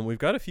 we've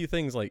got a few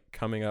things like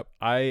coming up.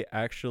 I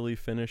actually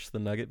finished the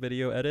Nugget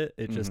video edit.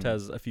 It just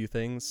has a few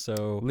things.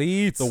 So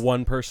Leets. The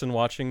one person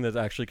watching that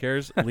actually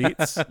cares,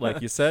 Leets,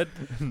 like you said.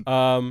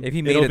 If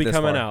he made it'll it be this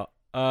coming far.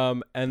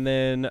 out. And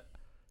then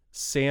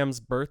Sam's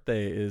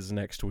birthday is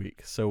next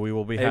week, so we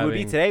will be having. It would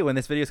be today when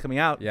this video is coming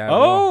out. Yeah.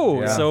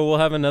 Oh, so we'll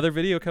have another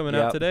video coming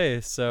out today.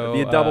 So it'll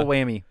be a double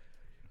whammy.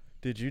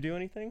 Did you do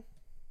anything?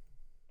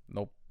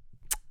 Nope.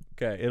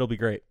 Okay, it'll be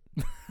great.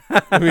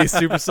 It'll be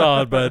super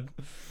solid, bud.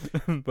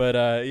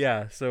 But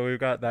yeah, so we've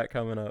got that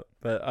coming up.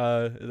 But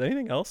is there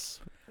anything else?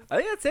 I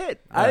think that's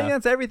it. I think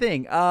that's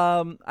everything.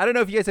 I don't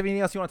know if you guys have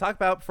anything else you want to talk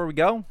about before we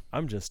go.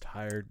 I'm just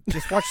tired.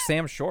 Just watch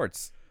Sam's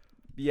shorts.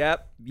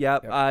 Yep.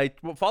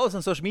 Follow us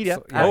on social media.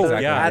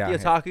 at the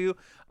Otaku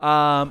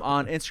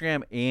on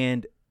Instagram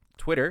and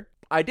Twitter.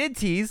 I did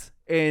tease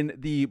in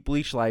the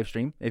Bleach live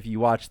stream. If you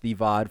watch the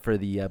VOD for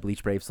the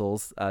Bleach Brave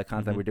Souls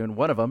content we're doing,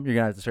 one of them, you're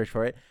going to have to search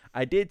for it.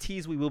 I did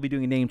tease we will be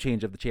doing a name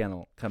change of the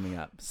channel coming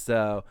up.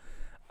 So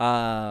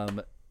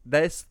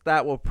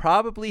that will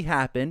probably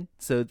happen.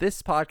 So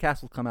this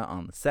podcast will come out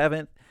on the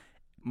 7th.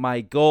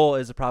 My goal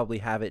is to probably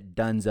have it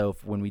donezo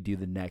when we do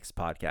the next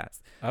podcast.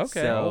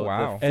 Okay. So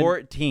wow. The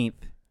 14th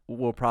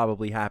will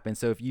probably happen.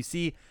 So if you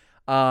see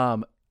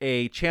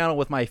a channel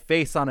with my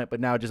face on it, but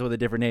now just with a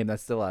different name,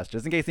 that's still us.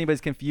 Just in case anybody's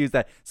confused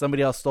that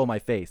somebody else stole my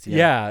face.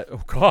 Yeah.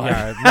 Oh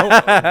God.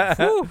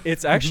 Yeah,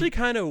 It's actually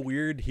kind of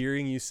weird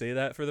hearing you say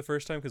that for the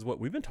first time because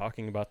we've been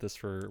talking about this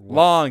for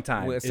long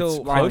time. It's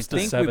so close I to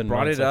think 7 we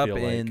brought months, it up I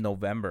feel in like.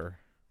 November.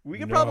 We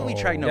could probably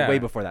track Yeah. way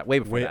before that. Way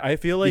before that. I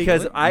feel like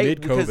because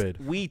mid-COVID.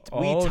 we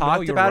Oh, no,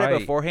 talked you're about it right.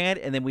 beforehand,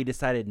 and then we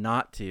decided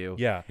not to.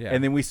 Yeah. Yeah.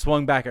 And then we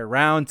swung back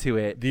around to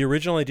it. The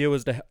original idea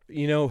was to,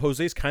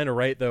 Jose's kind of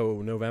right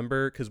though.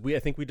 November, because I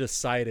think we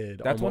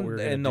decided That's on what when we were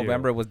gonna in do.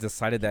 November it was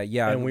decided that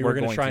and we were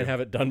going to try and have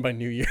it done by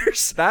New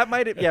Year's. That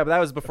might have, yeah, but that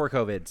was before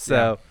COVID.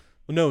 So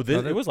No,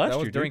 it was last that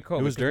year. was during dude. COVID.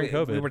 It was during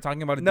because COVID. We were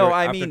talking about it. no, after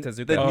I mean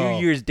Tezuka. the Oh.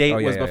 New Year's date Oh,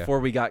 yeah, was yeah, before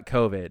we got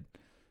COVID.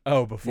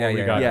 Oh, before Yeah, we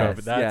yeah, got yeah.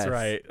 COVID. That's Yes,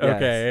 right. yes.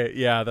 Okay.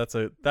 Yeah,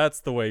 that's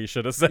the way you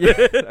should have said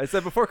it. I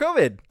said before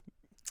COVID.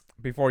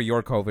 before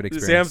your COVID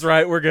experience. Sam's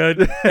right. We're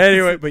good.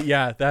 Anyway, but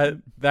yeah,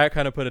 that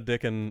kind of put a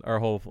dick in our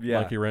whole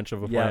Yeah. monkey wrench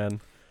of a Yeah.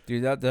 plan.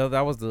 Dude,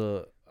 that was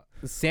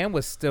Sam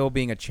was still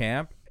being a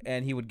champ,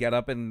 and he would get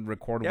up and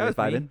record Yeah, I was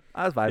with me. vibing.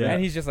 I was vibing. Yeah.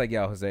 And he's just like,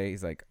 yo, Jose,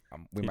 he's like,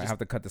 we He might just- have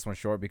to cut this one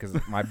short because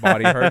my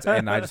body hurts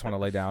and I just want to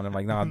lay down. I'm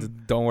like, no,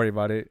 don't worry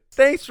about it.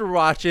 Thanks for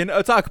watching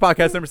Otaku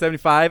Podcast number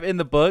 75 in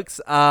the books.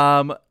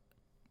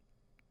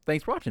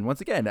 Thanks for watching once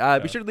again.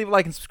 Be sure to leave a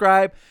like and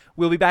subscribe.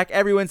 We'll be back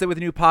every Wednesday with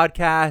a new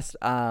podcast.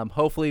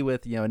 Hopefully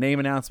with a name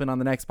announcement on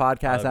the next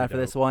podcast That'd be after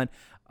dope. this one.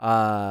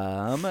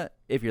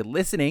 If you're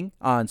listening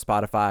on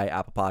Spotify,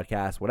 Apple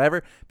Podcasts,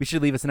 whatever, be sure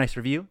to leave us a nice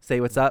review. Say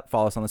what's up.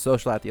 Follow us on the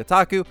social at the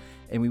Otaku,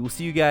 and we will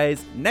see you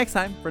guys next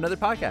time for another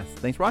podcast.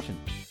 Thanks for watching.